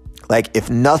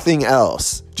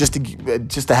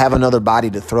 just to have another body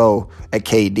to throw at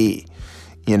KD,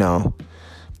 you know.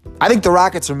 I think the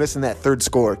Rockets are missing that third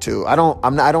scorer too. I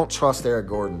don't trust Eric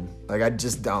Gordon. Like, I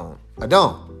just don't. I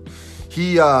don't.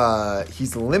 He's a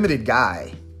limited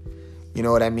guy. You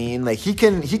know what I mean? Like, he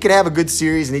could have a good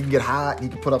series and he can get hot and he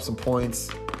can put up some points.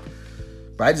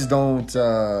 But I just don't.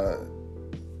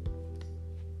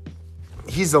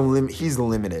 He's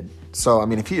limited. So I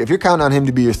mean, if you're counting on him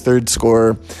to be your third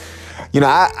scorer, you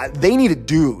know, they need a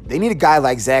dude. They need a guy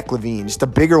like Zach LaVine, just a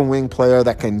bigger wing player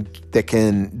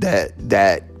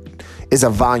that is a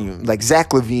volume. Like Zach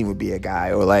LaVine would be a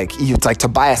guy, or it's like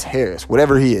Tobias Harris,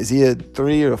 whatever he is. He a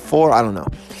 3 or 4, I don't know.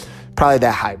 Probably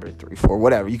that hybrid 3-4,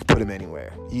 whatever. You can put him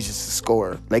anywhere. He's just a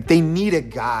scorer. Like, they need a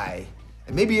guy,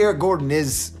 and maybe Eric Gordon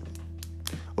is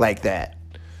like that,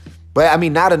 but I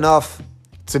mean, not enough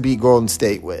to beat Golden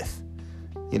State with.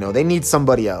 You know, they need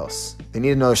somebody else. They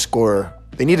need another scorer.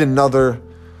 They need another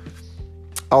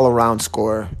all-around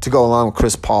scorer to go along with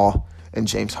Chris Paul and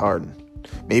James Harden.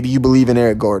 Maybe you believe in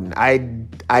Eric Gordon. I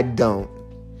don't.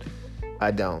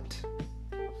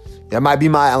 That might be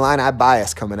my Illini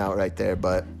bias coming out right there,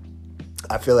 but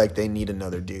I feel like they need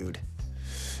another dude.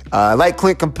 I like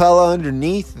Clint Capella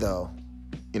underneath, though.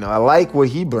 You know, I like what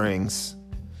he brings.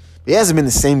 He hasn't been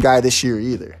the same guy this year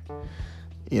either.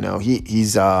 You know,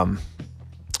 he's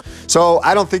so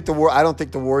I don't think the Rockets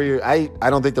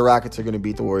are going to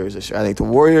beat the Warriors this year. I think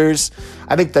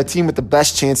the team with the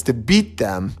best chance to beat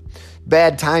them.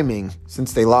 Bad timing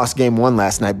since they lost game 1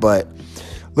 last night. But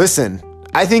listen,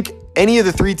 I think any of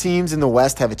the 3 teams in the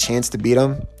West have a chance to beat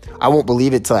them. I won't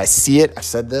believe it till I see it. I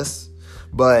said this,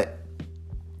 but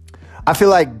I feel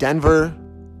like Denver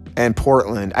and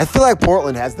Portland. I feel like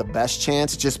Portland has the best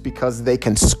chance just because they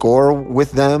can score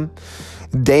with them.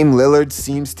 Dame Lillard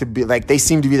seems to be they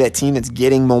seem to be that team that's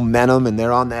getting momentum and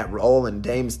they're on that roll, and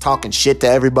Dame's talking shit to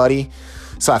everybody.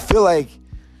 So I feel like,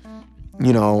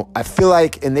 you know,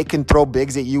 and they can throw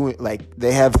bigs at you. Like,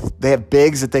 they have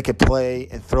bigs that they could play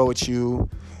and throw at you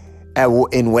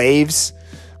in waves.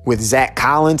 With Zach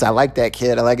Collins, I like that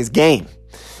kid. I like his game.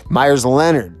 Myers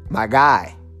Leonard, my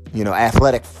guy. You know,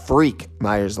 athletic freak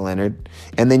Myers Leonard.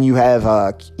 And then you have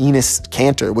Enes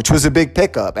Kanter, which was a big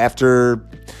pickup after,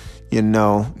 you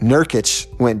know, Nurkic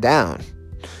went down.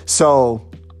 So,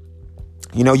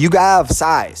 you know, you have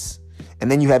size.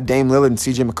 And then you have Dame Lillard and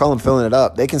CJ McCollum filling it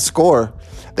up. They can score.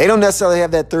 They don't necessarily have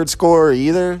that third scorer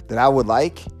either that I would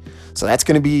like. So that's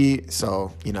going to be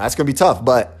tough.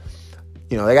 But,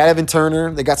 you know, they got Evan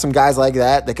Turner. They got some guys like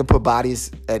that. They can put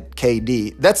bodies at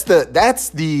KD. That's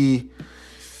the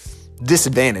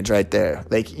disadvantage right there.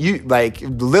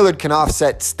 Lillard can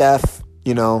offset Steph,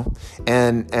 you know,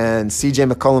 and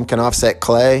CJ McCollum can offset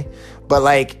Clay.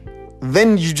 But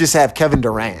then you just have Kevin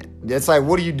Durant. It's like,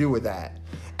 what do you do with that?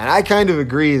 And I kind of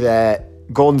agree that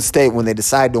Golden State, when they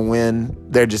decide to win,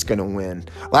 they're just going to win.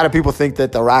 A lot of people think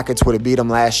that the Rockets would have beat them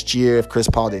last year if Chris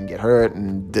Paul didn't get hurt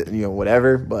and, you know,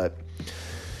 whatever. And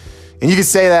you can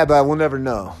say that, but we'll never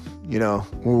know. You know,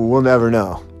 we'll never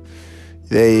know.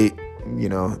 They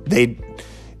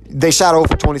shot 0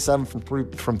 for 27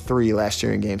 from 3 last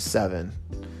year in Game 7.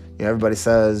 You know, everybody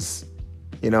says,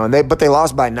 you know, but they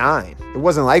lost by 9. It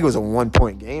wasn't like it was a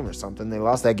 1-point game or something. They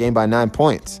lost that game by 9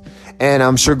 points. And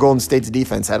I'm sure Golden State's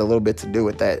defense had a little bit to do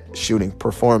with that shooting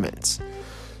performance.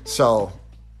 So,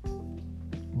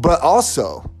 but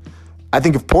also, I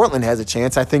think if Portland has a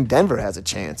chance, I think Denver has a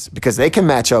chance because they can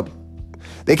match up.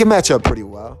 They can match up pretty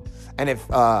well. And if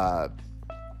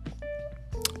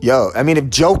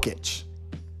Jokic,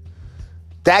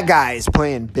 that guy is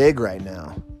playing big right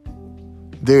now.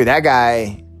 Dude, that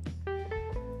guy,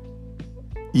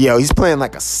 he's playing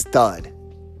like a stud.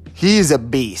 He's a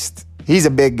beast. He's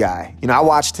a big guy. You know, I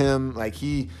watched him. I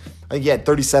think he had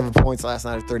 37 points last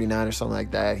night or 39 or something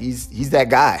like that. He's that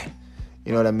guy.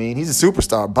 You know what I mean? He's a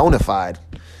superstar, bona fide.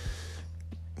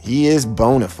 He is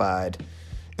bona fide.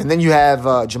 And then you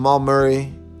have Jamal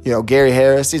Murray, you know, Gary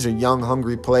Harris. These are young,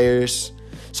 hungry players.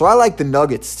 So I like the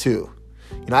Nuggets too.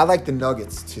 You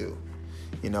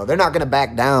know, they're not going to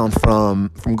back down from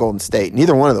Golden State.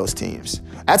 Neither one of those teams.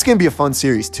 That's going to be a fun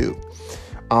series too.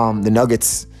 The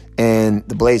Nuggets and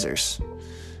the Blazers.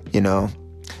 You know,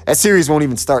 that series won't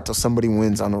even start till somebody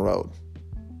wins on the road.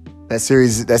 That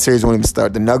series won't even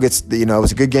start. The Nuggets, it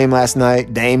was a good game last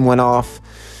night. Dame went off.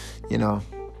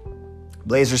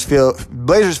 Blazers feel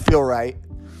right.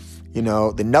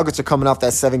 The Nuggets are coming off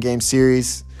that 7-game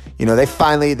series.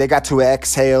 They got to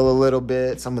exhale a little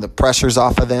bit. Some of the pressure's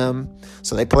off of them.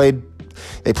 So they played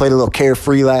a little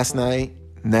carefree last night,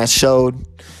 and that showed.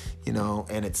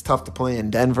 And it's tough to play in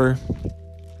Denver.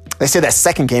 They say that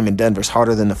second game in Denver is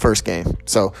harder than the first game.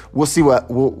 So we'll see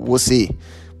we'll see.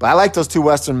 But I like those two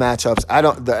Western matchups.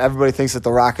 Everybody thinks that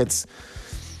the Rockets,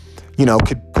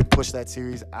 could push that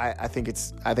series. I think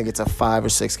it's a 5 or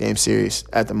 6 game series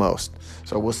at the most.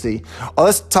 So we'll see. Oh,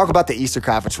 let's talk about the Eastern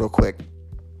Conference real quick.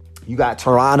 You got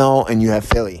Toronto and you have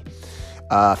Philly.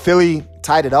 Philly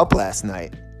tied it up last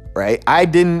night, right? I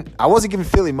wasn't giving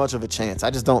Philly much of a chance.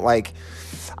 I don't like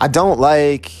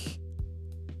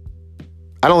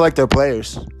their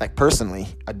players. Like, personally,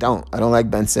 I don't like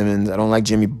Ben Simmons. I don't like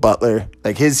Jimmy Butler.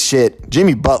 Like,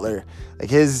 Jimmy Butler, like,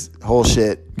 his whole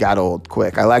shit got old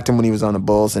quick. I liked him when he was on the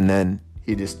Bulls, and then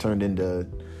he just turned into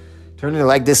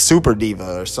like this super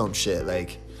diva or some shit.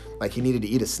 Like he needed to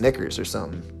eat a Snickers or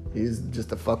something. He's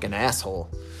just a fucking asshole.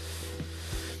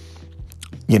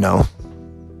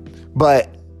 But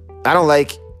I don't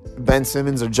like Ben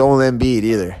Simmons or Joel Embiid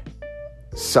either.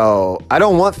 So I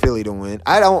don't want Philly to win.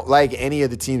 I don't like any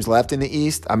of the teams left in the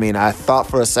East. I mean, I thought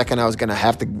for a second I was going to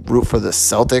have to root for the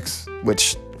Celtics,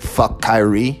 which fuck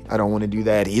Kyrie. I don't want to do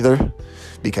that either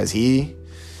because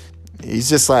he's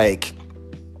just like,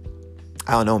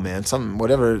 I don't know, man.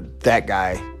 Whatever that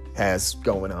guy has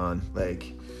going on.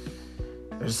 Like,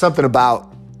 there's something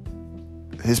about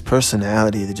his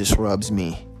personality that just rubs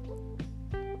me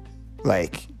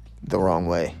like the wrong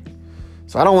way.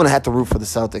 So I don't want to have to root for the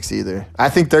Celtics either. I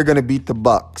think they're going to beat the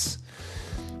Bucks.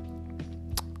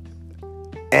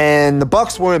 And the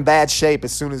Bucks were in bad shape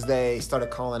as soon as they started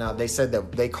calling out. They said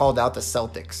that they called out the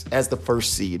Celtics as the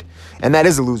first seed. And that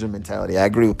is a loser mentality. I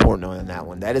agree with Portnoy on that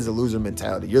one. That is a loser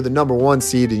mentality. You're the number 1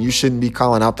 seed and you shouldn't be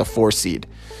calling out the 4 seed.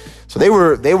 So they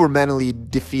were mentally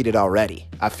defeated already,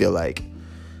 I feel like.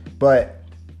 But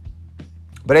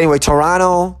anyway,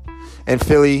 Toronto and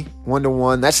Philly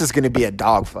 1-1. That's just going to be a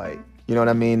dogfight. You know what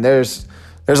I mean? There's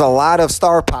a lot of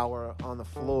star power on the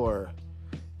floor,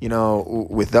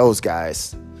 with those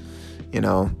guys. If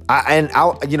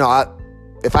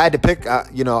I had to pick,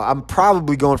 I'm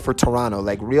probably going for Toronto.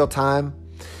 Like, real time,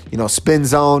 spin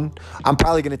zone. I'm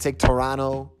probably going to take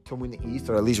Toronto to win the East,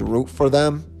 or at least root for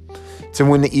them to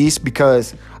win the East,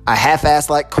 because I half-assed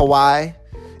like Kawhi,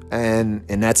 and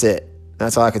that's it.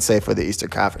 That's all I could say for the Eastern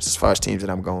Conference as far as teams that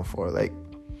I'm going for. Like,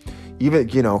 even,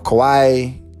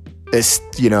 Kawhi is,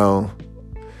 he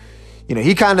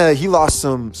lost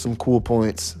some cool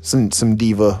points, some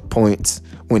diva points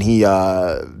when he,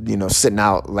 sitting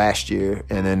out last year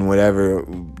and then whatever,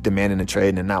 demanding a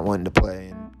trade and not wanting to play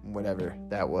and whatever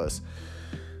that was.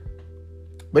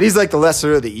 But he's like the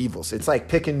lesser of the evils. It's like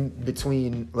picking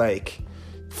between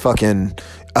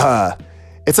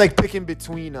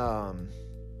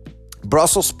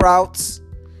Brussels sprouts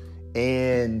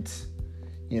and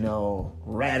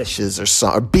radishes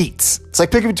or beets. It's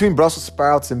like picking between Brussels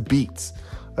sprouts and beets.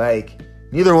 Like,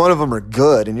 neither one of them are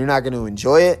good and you're not going to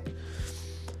enjoy it.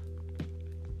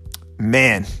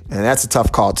 Man, and that's a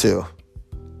tough call too.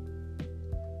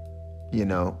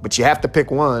 But you have to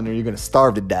pick one or you're going to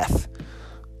starve to death.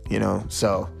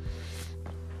 So.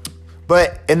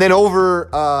 And then over,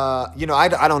 I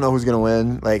don't know who's going to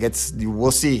win. Like,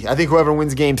 we'll see. I think whoever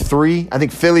wins game 3, I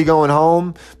think Philly going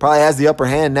home probably has the upper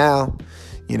hand now.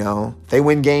 If they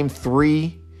win game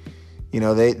 3,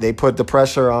 they put the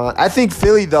pressure on. I think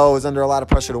Philly, though, is under a lot of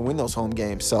pressure to win those home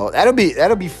games. So that'll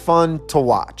be fun to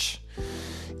watch.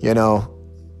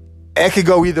 It could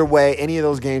go either way. Any of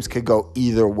those games could go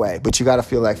either way. But you got to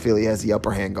feel like Philly has the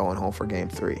upper hand going home for game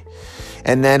 3.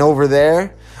 And then over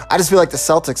there, I just feel like the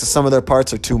Celtics, some of their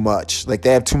parts are too much. Like,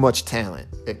 they have too much talent.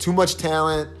 They have too much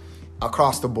talent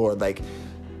across the board. Like,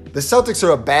 the Celtics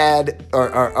are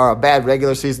a bad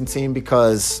regular season team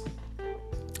because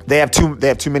they have too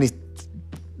many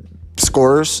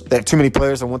scorers. They have too many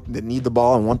players that need the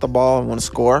ball and want to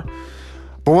score.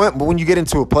 But when you get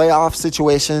into a playoff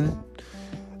situation,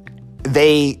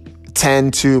 they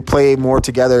tend to play more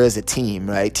together as a team,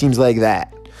 right? Teams like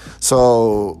that.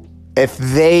 So if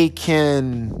they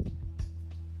can,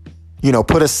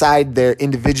 put aside their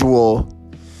individual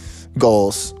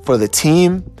goals for the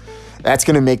team, that's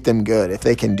going to make them good if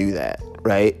they can do that,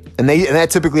 right? And that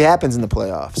typically happens in the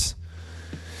playoffs.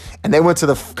 And they went to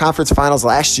the conference finals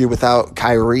last year without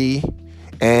Kyrie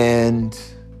and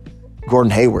Gordon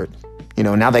Hayward.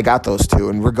 Now they got those two.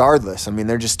 And regardless,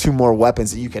 they're just 2 more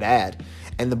weapons that you could add.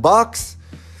 And the Bucks,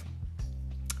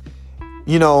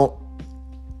 you know,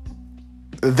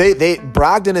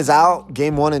 Brogdon is out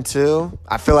game 1 and 2.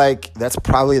 I feel like that's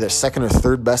probably their second or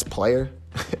third best player.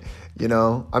 You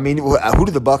know, I mean, who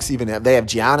do the Bucks even have? They have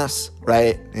Giannis,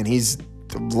 right? And he's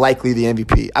likely the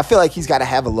MVP. I feel like he's got to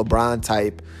have a LeBron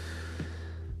type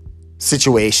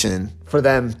situation for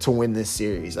them to win this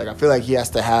series. Like, I feel like he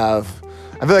has to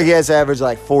average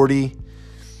like 40,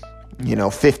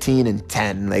 15 and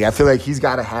 10. Like, I feel like he's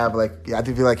got to have I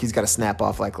feel like he's got to snap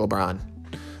off like LeBron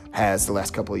has the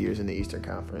last couple of years in the Eastern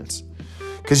Conference.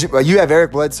 Because you have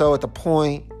Eric Bledsoe at the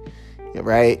point,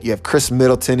 right? You have Chris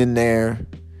Middleton in there.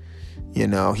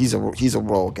 He's a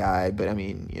role guy, but I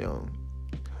mean,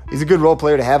 he's a good role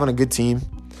player to have on a good team.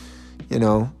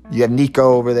 You have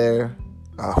Nico over there.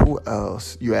 Who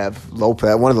else? You have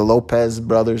Lopez, one of the Lopez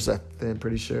brothers, I'm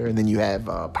pretty sure. And then you have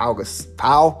Pau. But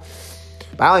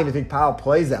I don't even think Pau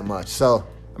plays that much. So,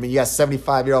 I mean, you got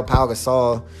 75-year-old Pau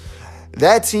Gasol.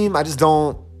 That team, I just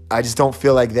don't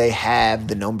feel like they have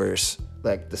the numbers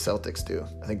like the Celtics do.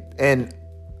 I think, and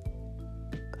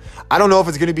I don't know if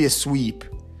it's going to be a sweep.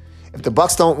 If the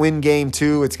Bucks don't win game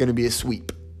 2, it's going to be a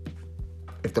sweep.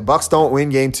 If the Bucks don't win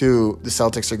game 2, the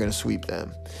Celtics are going to sweep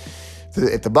them.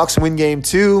 If the Bucks win game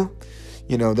 2,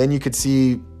 then you could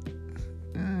see,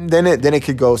 then it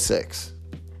could go 6,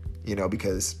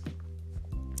 because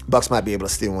Bucks might be able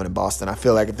to steal one in Boston. I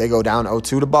feel like if they go down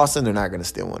 0-2 to Boston, they're not going to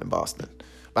steal one in Boston.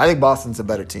 But I think Boston's a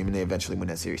better team, and they eventually win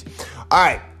that series. All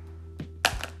right.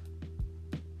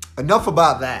 Enough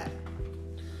about that.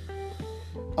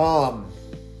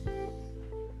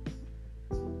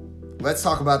 Let's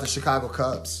talk about the Chicago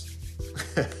Cubs.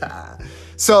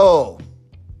 So,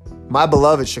 my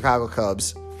beloved Chicago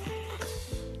Cubs.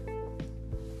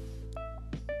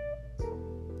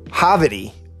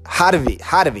 Hadavi.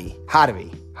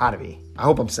 I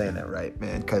hope I'm saying that right,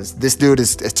 man, because this dude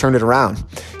has turned it around.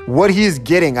 What he is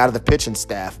getting out of the pitching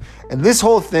staff. And this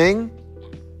whole thing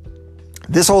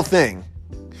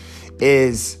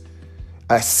is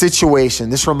a situation.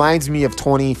 This reminds me of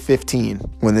 2015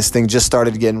 when this thing just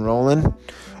started getting rolling.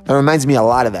 It reminds me a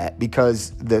lot of that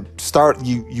because the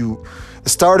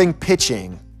starting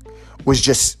pitching was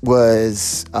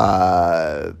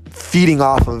feeding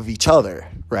off of each other,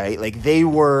 right? Like they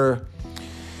were,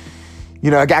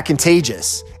 it got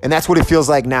contagious, and that's what it feels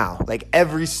like now. Like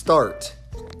every start,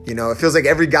 it feels like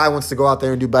every guy wants to go out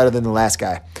there and do better than the last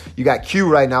guy. You got Q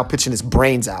right now pitching his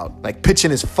brains out, like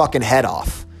pitching his fucking head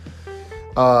off.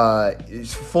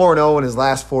 He's 4-0 in his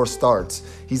last 4 starts.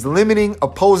 He's limiting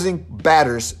opposing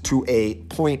batters to a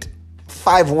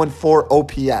 .514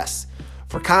 OPS.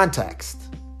 For context,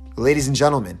 ladies and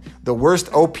gentlemen, the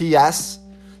worst OPS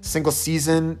single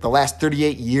season the last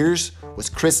 38 years was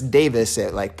Chris Davis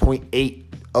at like .80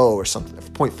 or something,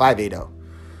 .580.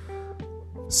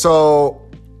 So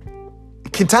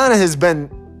Quintana has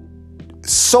been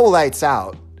so lights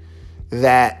out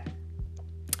that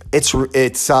I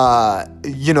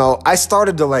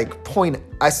started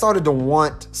to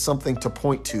want something to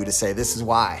point to say this is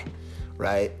why,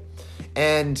 right?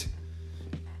 And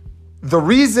the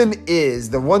reason is,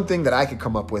 the one thing that I could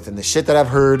come up with, and the shit that I've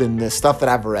heard and the stuff that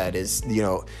I've read is,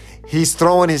 he's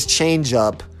throwing his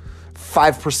changeup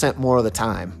 5% more of the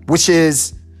time, which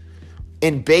is,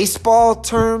 in baseball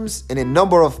terms and in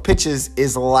number of pitches,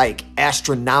 is like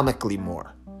astronomically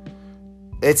more.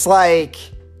 It's like,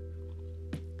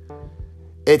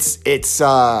 you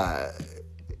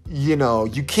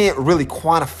can't really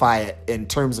quantify it in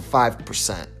terms of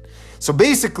 5%. So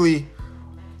basically,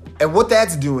 and what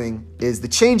that's doing is the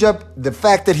changeup, the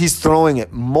fact that he's throwing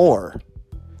it more,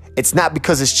 it's not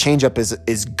because his changeup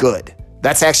is good.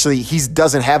 That's actually, he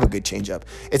doesn't have a good changeup.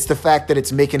 It's the fact that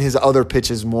it's making his other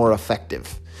pitches more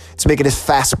effective. It's making his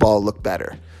fastball look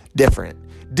better. Different.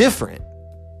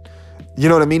 You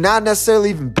know what I mean? Not necessarily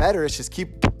even better. It's just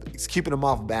keeping him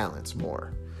off balance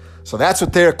more. So that's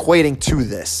what they're equating to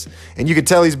this. And you can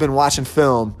tell he's been watching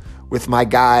film with my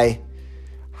guy,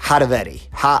 Hadavi.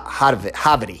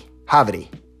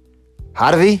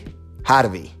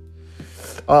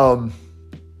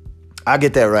 I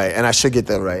get that right, and I should get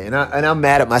that right. And I'm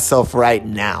mad at myself right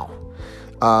now.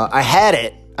 I had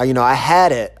it.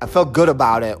 I felt good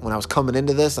about it when I was coming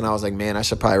into this, and I was like, man, I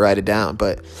should probably write it down.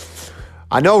 But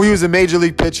I know he was a major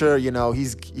league pitcher. He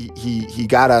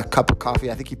got a cup of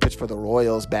coffee. I think he pitched for the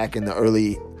Royals back in the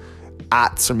early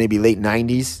aughts or maybe late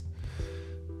 90s.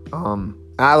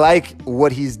 I like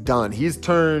what he's done. He's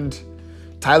turned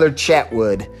Tyler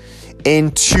Chatwood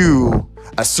into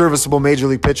a serviceable major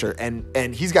league pitcher.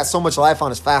 And he's got so much life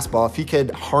on his fastball. If he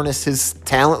could harness his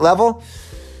talent level,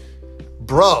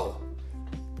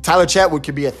 Tyler Chatwood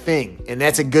could be a thing. And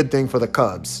that's a good thing for the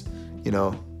Cubs,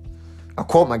 I'll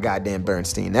quote my goddamn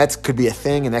Bernstein. That could be a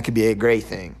thing, and that could be a great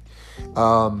thing.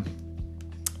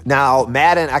 Now,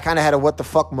 Madden, I kind of had a what the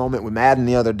fuck moment with Madden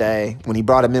the other day when he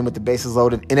brought him in with the bases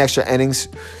loaded in extra innings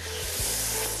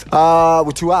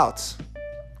with 2 outs.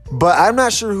 But I'm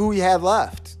not sure who he had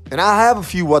left. And I have a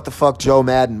few what the fuck Joe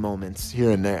Madden moments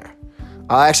here and there.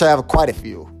 I actually have quite a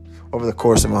few over the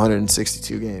course of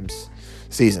 162 games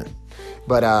season.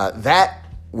 But that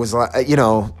was,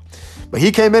 but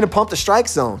he came in and pumped the strike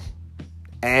zone.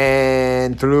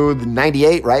 And threw the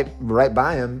 98 right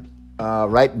by him,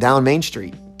 right down Main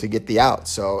Street to get the out.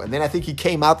 So, and then I think he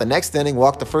came out the next inning,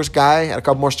 walked the first guy, had a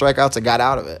couple more strikeouts, and got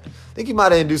out of it. I think he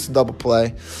might have induced a double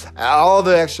play. All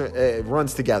the extra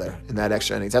runs together in that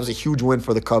extra innings. That was a huge win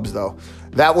for the Cubs, though.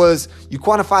 That was, you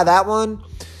quantify that one,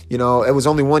 it was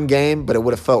only one game, but it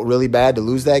would have felt really bad to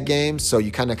lose that game. So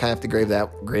you kind of have to grade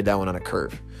that one on a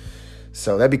curve.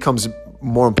 So that becomes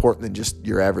more important than just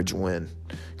your average win.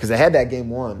 Because they had that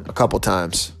game won a couple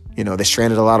times. They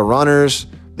stranded a lot of runners.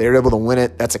 They were able to win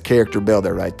it. That's a character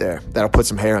builder right there. That'll put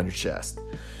some hair on your chest.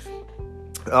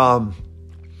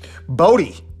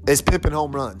 Bodie is pimping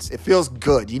home runs. It feels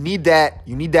good. You need that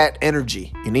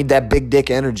energy. You need that big dick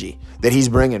energy that he's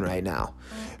bringing right now.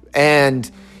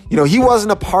 And, he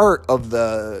wasn't a part of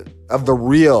the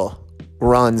real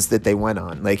runs that they went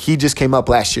on. Like, he just came up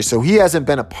last year. So he hasn't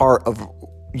been a part of,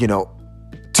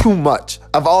 too much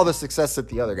of all the success that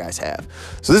the other guys have.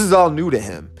 So this is all new to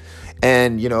him.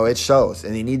 And, it shows.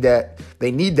 And they need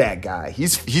that guy.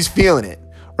 He's feeling it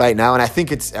right now. And I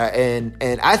think it's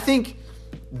and I think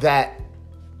that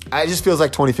it just feels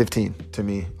like 2015 to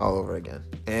me all over again.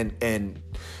 And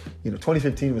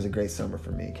 2015 was a great summer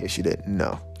for me, in case you didn't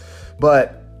know.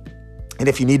 And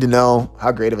if you need to know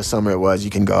how great of a summer it was, you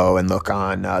can go and look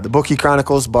on the Bookie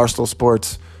Chronicles, Barstool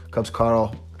Sports, Cubs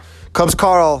Carl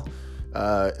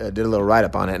did a little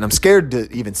write-up on it. And I'm scared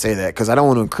to even say that because I don't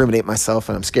want to incriminate myself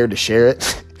and I'm scared to share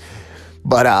it.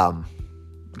 But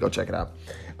go check it out.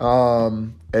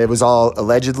 It was all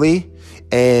allegedly,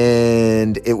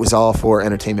 and it was all for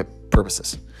entertainment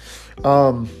purposes.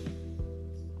 But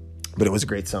it was a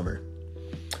great summer.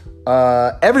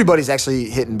 Everybody's actually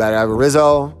hitting better.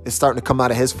 Rizzo is starting to come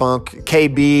out of his funk.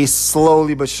 KB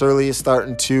slowly but surely is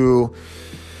starting to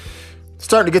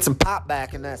get some pop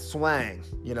back in that swing.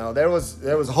 There was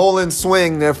a hole in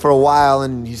swing there for a while,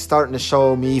 and he's starting to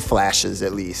show me flashes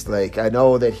at least. Like, I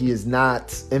know that he is not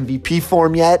MVP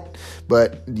form yet,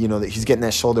 but that he's getting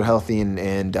that shoulder healthy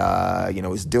and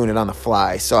he's doing it on the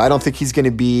fly. So I don't think he's going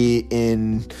to be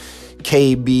in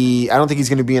KB. I don't think he's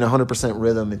going to be in 100%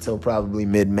 rhythm until probably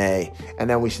mid-May, and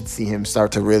then we should see him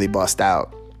start to really bust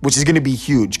out, which is going to be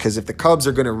huge because if the Cubs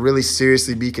are going to really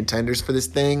seriously be contenders for this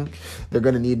thing, they're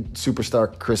going to need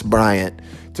superstar Chris Bryant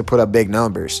to put up big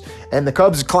numbers. And the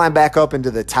Cubs climb back up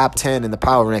into the top 10 in the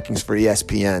power rankings for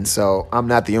ESPN, so I'm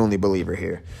not the only believer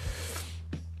here.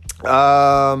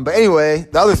 But anyway,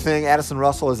 the other thing, Addison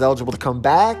Russell is eligible to come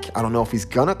back. I don't know if he's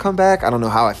going to come back. I don't know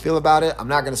how I feel about it. I'm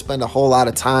not going to spend a whole lot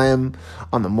of time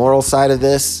on the moral side of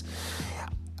this.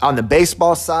 On the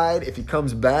baseball side, if he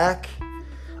comes back,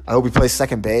 I hope he plays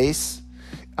second base.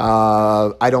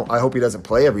 I hope he doesn't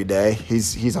play every day.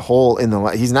 He's a hole in the.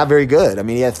 He's not very good. I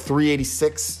mean, he had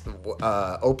 386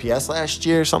 OPS last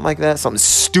year, something like that, something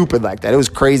stupid like that. It was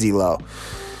crazy low.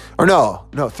 Or no,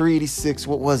 386.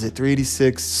 What was it?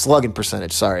 386 slugging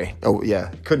percentage. Sorry. Oh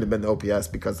yeah, it couldn't have been the OPS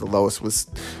because the lowest was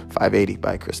 580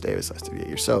 by Chris Davis last 3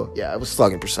 years. So yeah, it was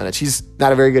slugging percentage. He's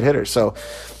not a very good hitter. So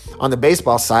on the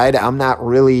baseball side, I'm not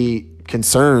really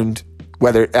concerned.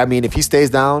 If he stays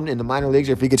down in the minor leagues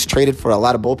or if he gets traded for a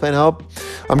lot of bullpen help,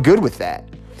 I'm good with that.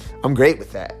 I'm great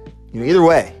with that. Either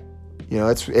way,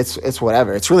 it's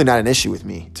whatever. It's really not an issue with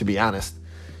me, to be honest.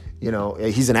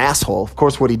 He's an asshole. Of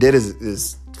course, what he did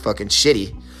is fucking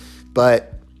shitty,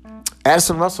 but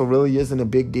Addison Russell really isn't a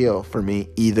big deal for me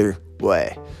either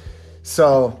way.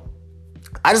 So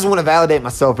I just want to validate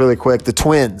myself really quick. The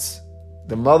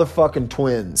motherfucking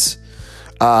Twins,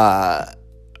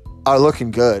 are looking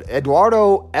good.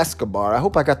 Eduardo Escobar, I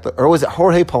hope I got or was it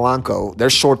Jorge Polanco, their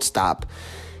shortstop,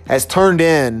 has turned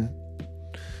in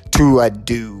to a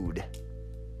dude.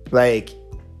 Like,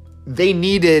 they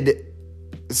needed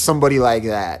somebody like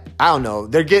that. I don't know.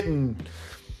 They're getting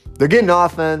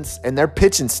offense, and their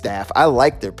pitching staff, I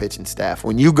like their pitching staff.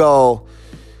 When you go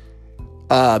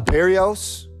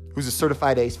Berrios, who's a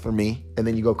certified ace for me, and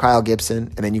then you go Kyle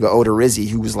Gibson, and then you go Odorizzi,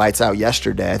 who was lights out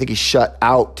yesterday. I think he shut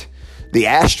out the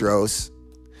Astros.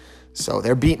 So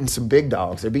they're beating some big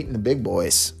dogs. They're beating the big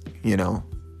boys.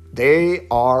 They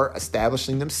are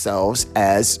establishing themselves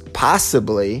as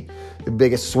possibly the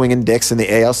biggest swinging dicks in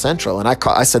the AL Central. And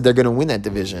I said they're going to win that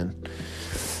division.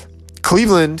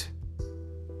 Cleveland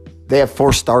They have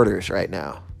 4 starters right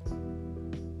now.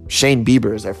 Shane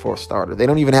Bieber is their 4th starter. They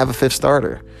don't even have a 5th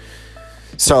starter.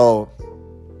 So,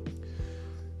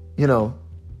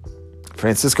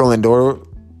 Francisco Lindor,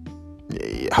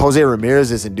 Jose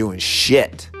Ramirez isn't doing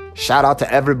shit. Shout out to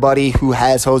everybody who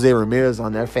has Jose Ramirez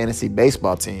on their fantasy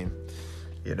baseball team.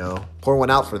 Pour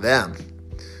one out for them.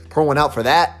 Pour one out for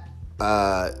that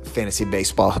fantasy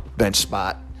baseball bench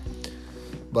spot.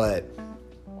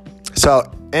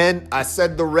 And I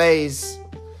said the Rays,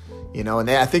 and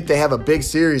I think they have a big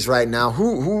series right now. I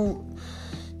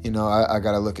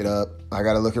got to look it up. I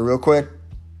got to look it real quick.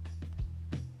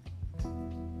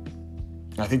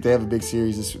 I think they have a big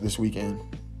series this weekend.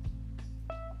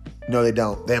 No, they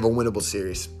don't. They have a winnable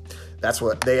series. That's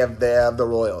what they have. They have the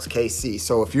Royals, KC.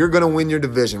 So if you're going to win your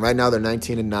division, right now they're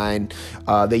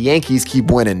 19-9. The Yankees keep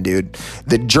winning, dude.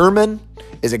 The German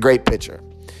is a great pitcher.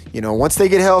 Once they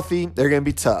get healthy, they're going to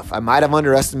be tough. I might have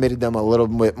underestimated them a little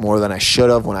bit more than I should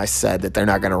have when I said that they're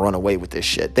not going to run away with this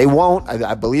shit. They won't.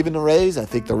 I believe in the Rays. I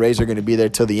think the Rays are going to be there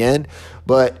till the end.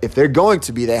 But if they're going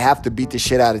to be, they have to beat the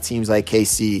shit out of teams like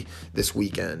KC this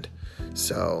weekend.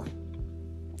 So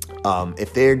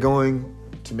if they're going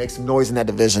to make some noise in that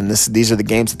division, these are the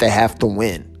games that they have to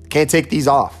win. Can't take these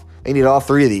off. They need all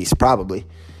 3 of these probably,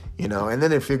 and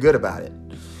then they feel good about it.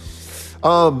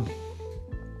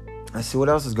 Let's see what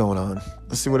else is going on.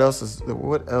 Let's see what else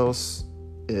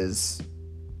is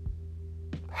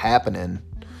happening.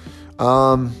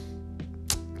 Man,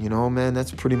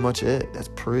 that's pretty much it. That's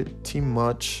pretty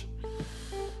much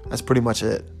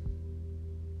it.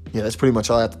 Yeah, that's pretty much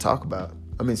all I have to talk about.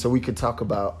 So we could talk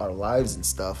about our lives and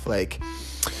stuff. I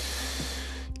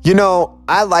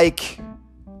like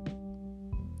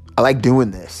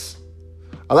doing this.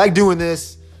 I like doing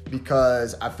this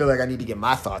because I feel like I need to get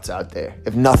my thoughts out there,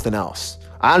 if nothing else.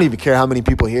 I don't even care how many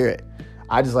people hear it.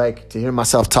 I just like to hear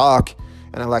myself talk,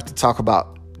 and I like to talk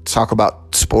about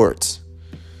sports.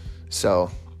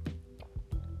 So,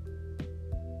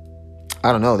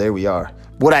 I don't know. There we are.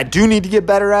 What I do need to get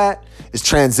better at is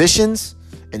transitions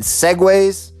and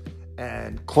segues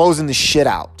and closing the shit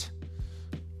out,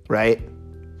 right?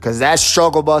 Because that's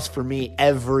struggle bus for me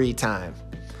every time.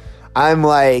 I'm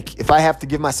like, if I have to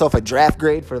give myself a draft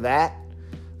grade for that,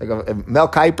 like a Mel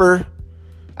Kiper,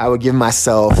 I would give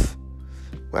myself,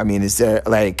 is there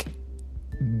like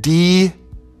D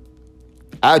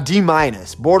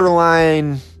minus,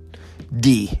 borderline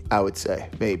D, I would say,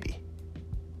 maybe.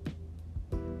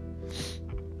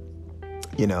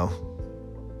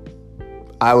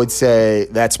 I would say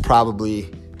that's probably,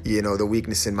 the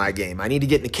weakness in my game. I need to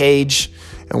get in the cage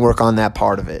and work on that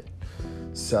part of it.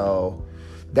 So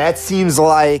that seems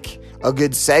like a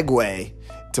good segue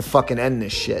to fucking end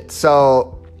this shit.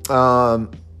 So,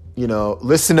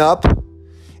 listen up.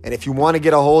 And if you want to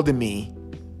get a hold of me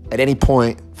at any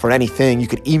point for anything, you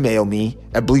could email me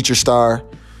at bleacherstar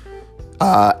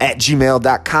at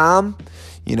gmail.com.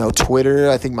 Twitter,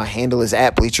 I think my handle is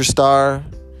at bleacherstar,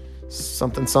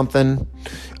 something.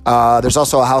 There's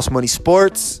also a House Money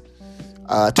Sports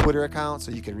Twitter account,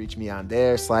 so you can reach me on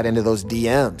there, slide into those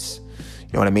DMs.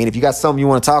 You know what I mean? If you got something you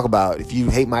want to talk about, if you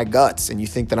hate my guts and you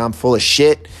think that I'm full of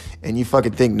shit and you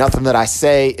fucking think nothing that I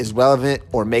say is relevant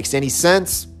or makes any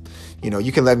sense,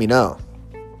 you can let me know.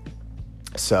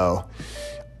 So,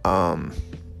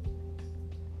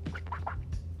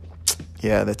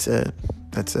 yeah, that's it.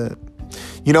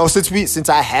 Since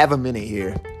I have a minute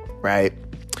here, right?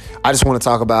 I just want to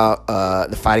talk about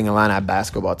the Fighting Illini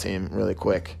basketball team really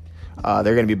quick. They're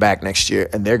going to be back next year,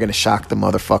 and they're going to shock the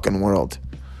motherfucking world.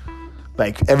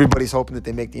 Like, everybody's hoping that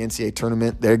they make the NCAA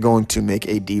tournament. They're going to make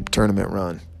a deep tournament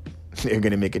run.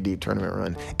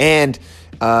 And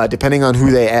depending on who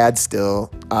they add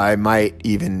still, I might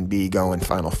even be going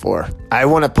Final Four. I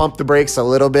want to pump the brakes a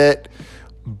little bit,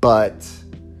 but,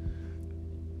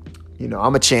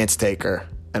 I'm a chance taker.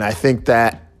 And I think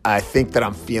that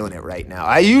I'm feeling it right now.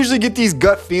 I usually get these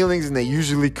gut feelings, and they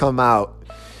usually come out.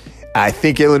 I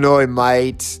think Illinois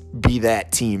might be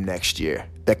that team next year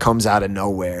that comes out of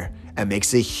nowhere and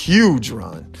makes a huge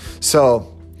run.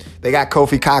 So they got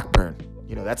Kofi Cockburn.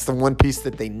 That's the one piece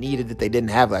that they needed that they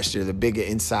didn't have last year, the big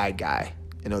inside guy.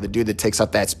 The dude that takes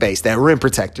up that space, that rim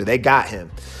protector. They got him.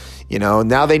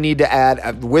 Now they need to add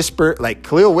a whisper. Like,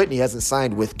 Khalil Whitney hasn't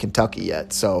signed with Kentucky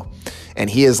yet. So, and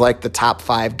he is like the top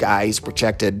 5 guy. He's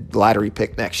projected lottery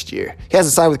pick next year. He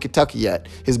hasn't signed with Kentucky yet.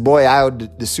 His boy, Ayo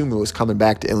Dosunmu, is coming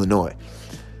back to Illinois.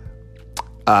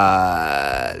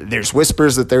 There's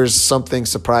whispers that there's something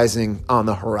surprising on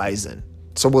the horizon.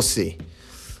 So we'll see.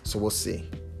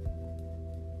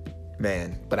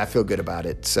 Man, but I feel good about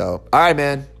it. So, all right,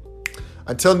 man.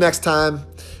 until next time,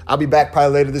 I'll be back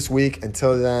probably later this week.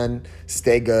 Until then,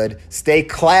 stay good, stay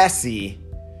classy,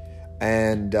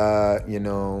 and,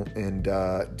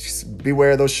 just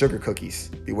beware of those sugar cookies.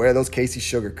 Beware of those Casey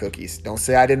sugar cookies. Don't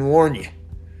say I didn't warn you.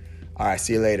 All right,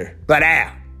 see you later. But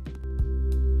out.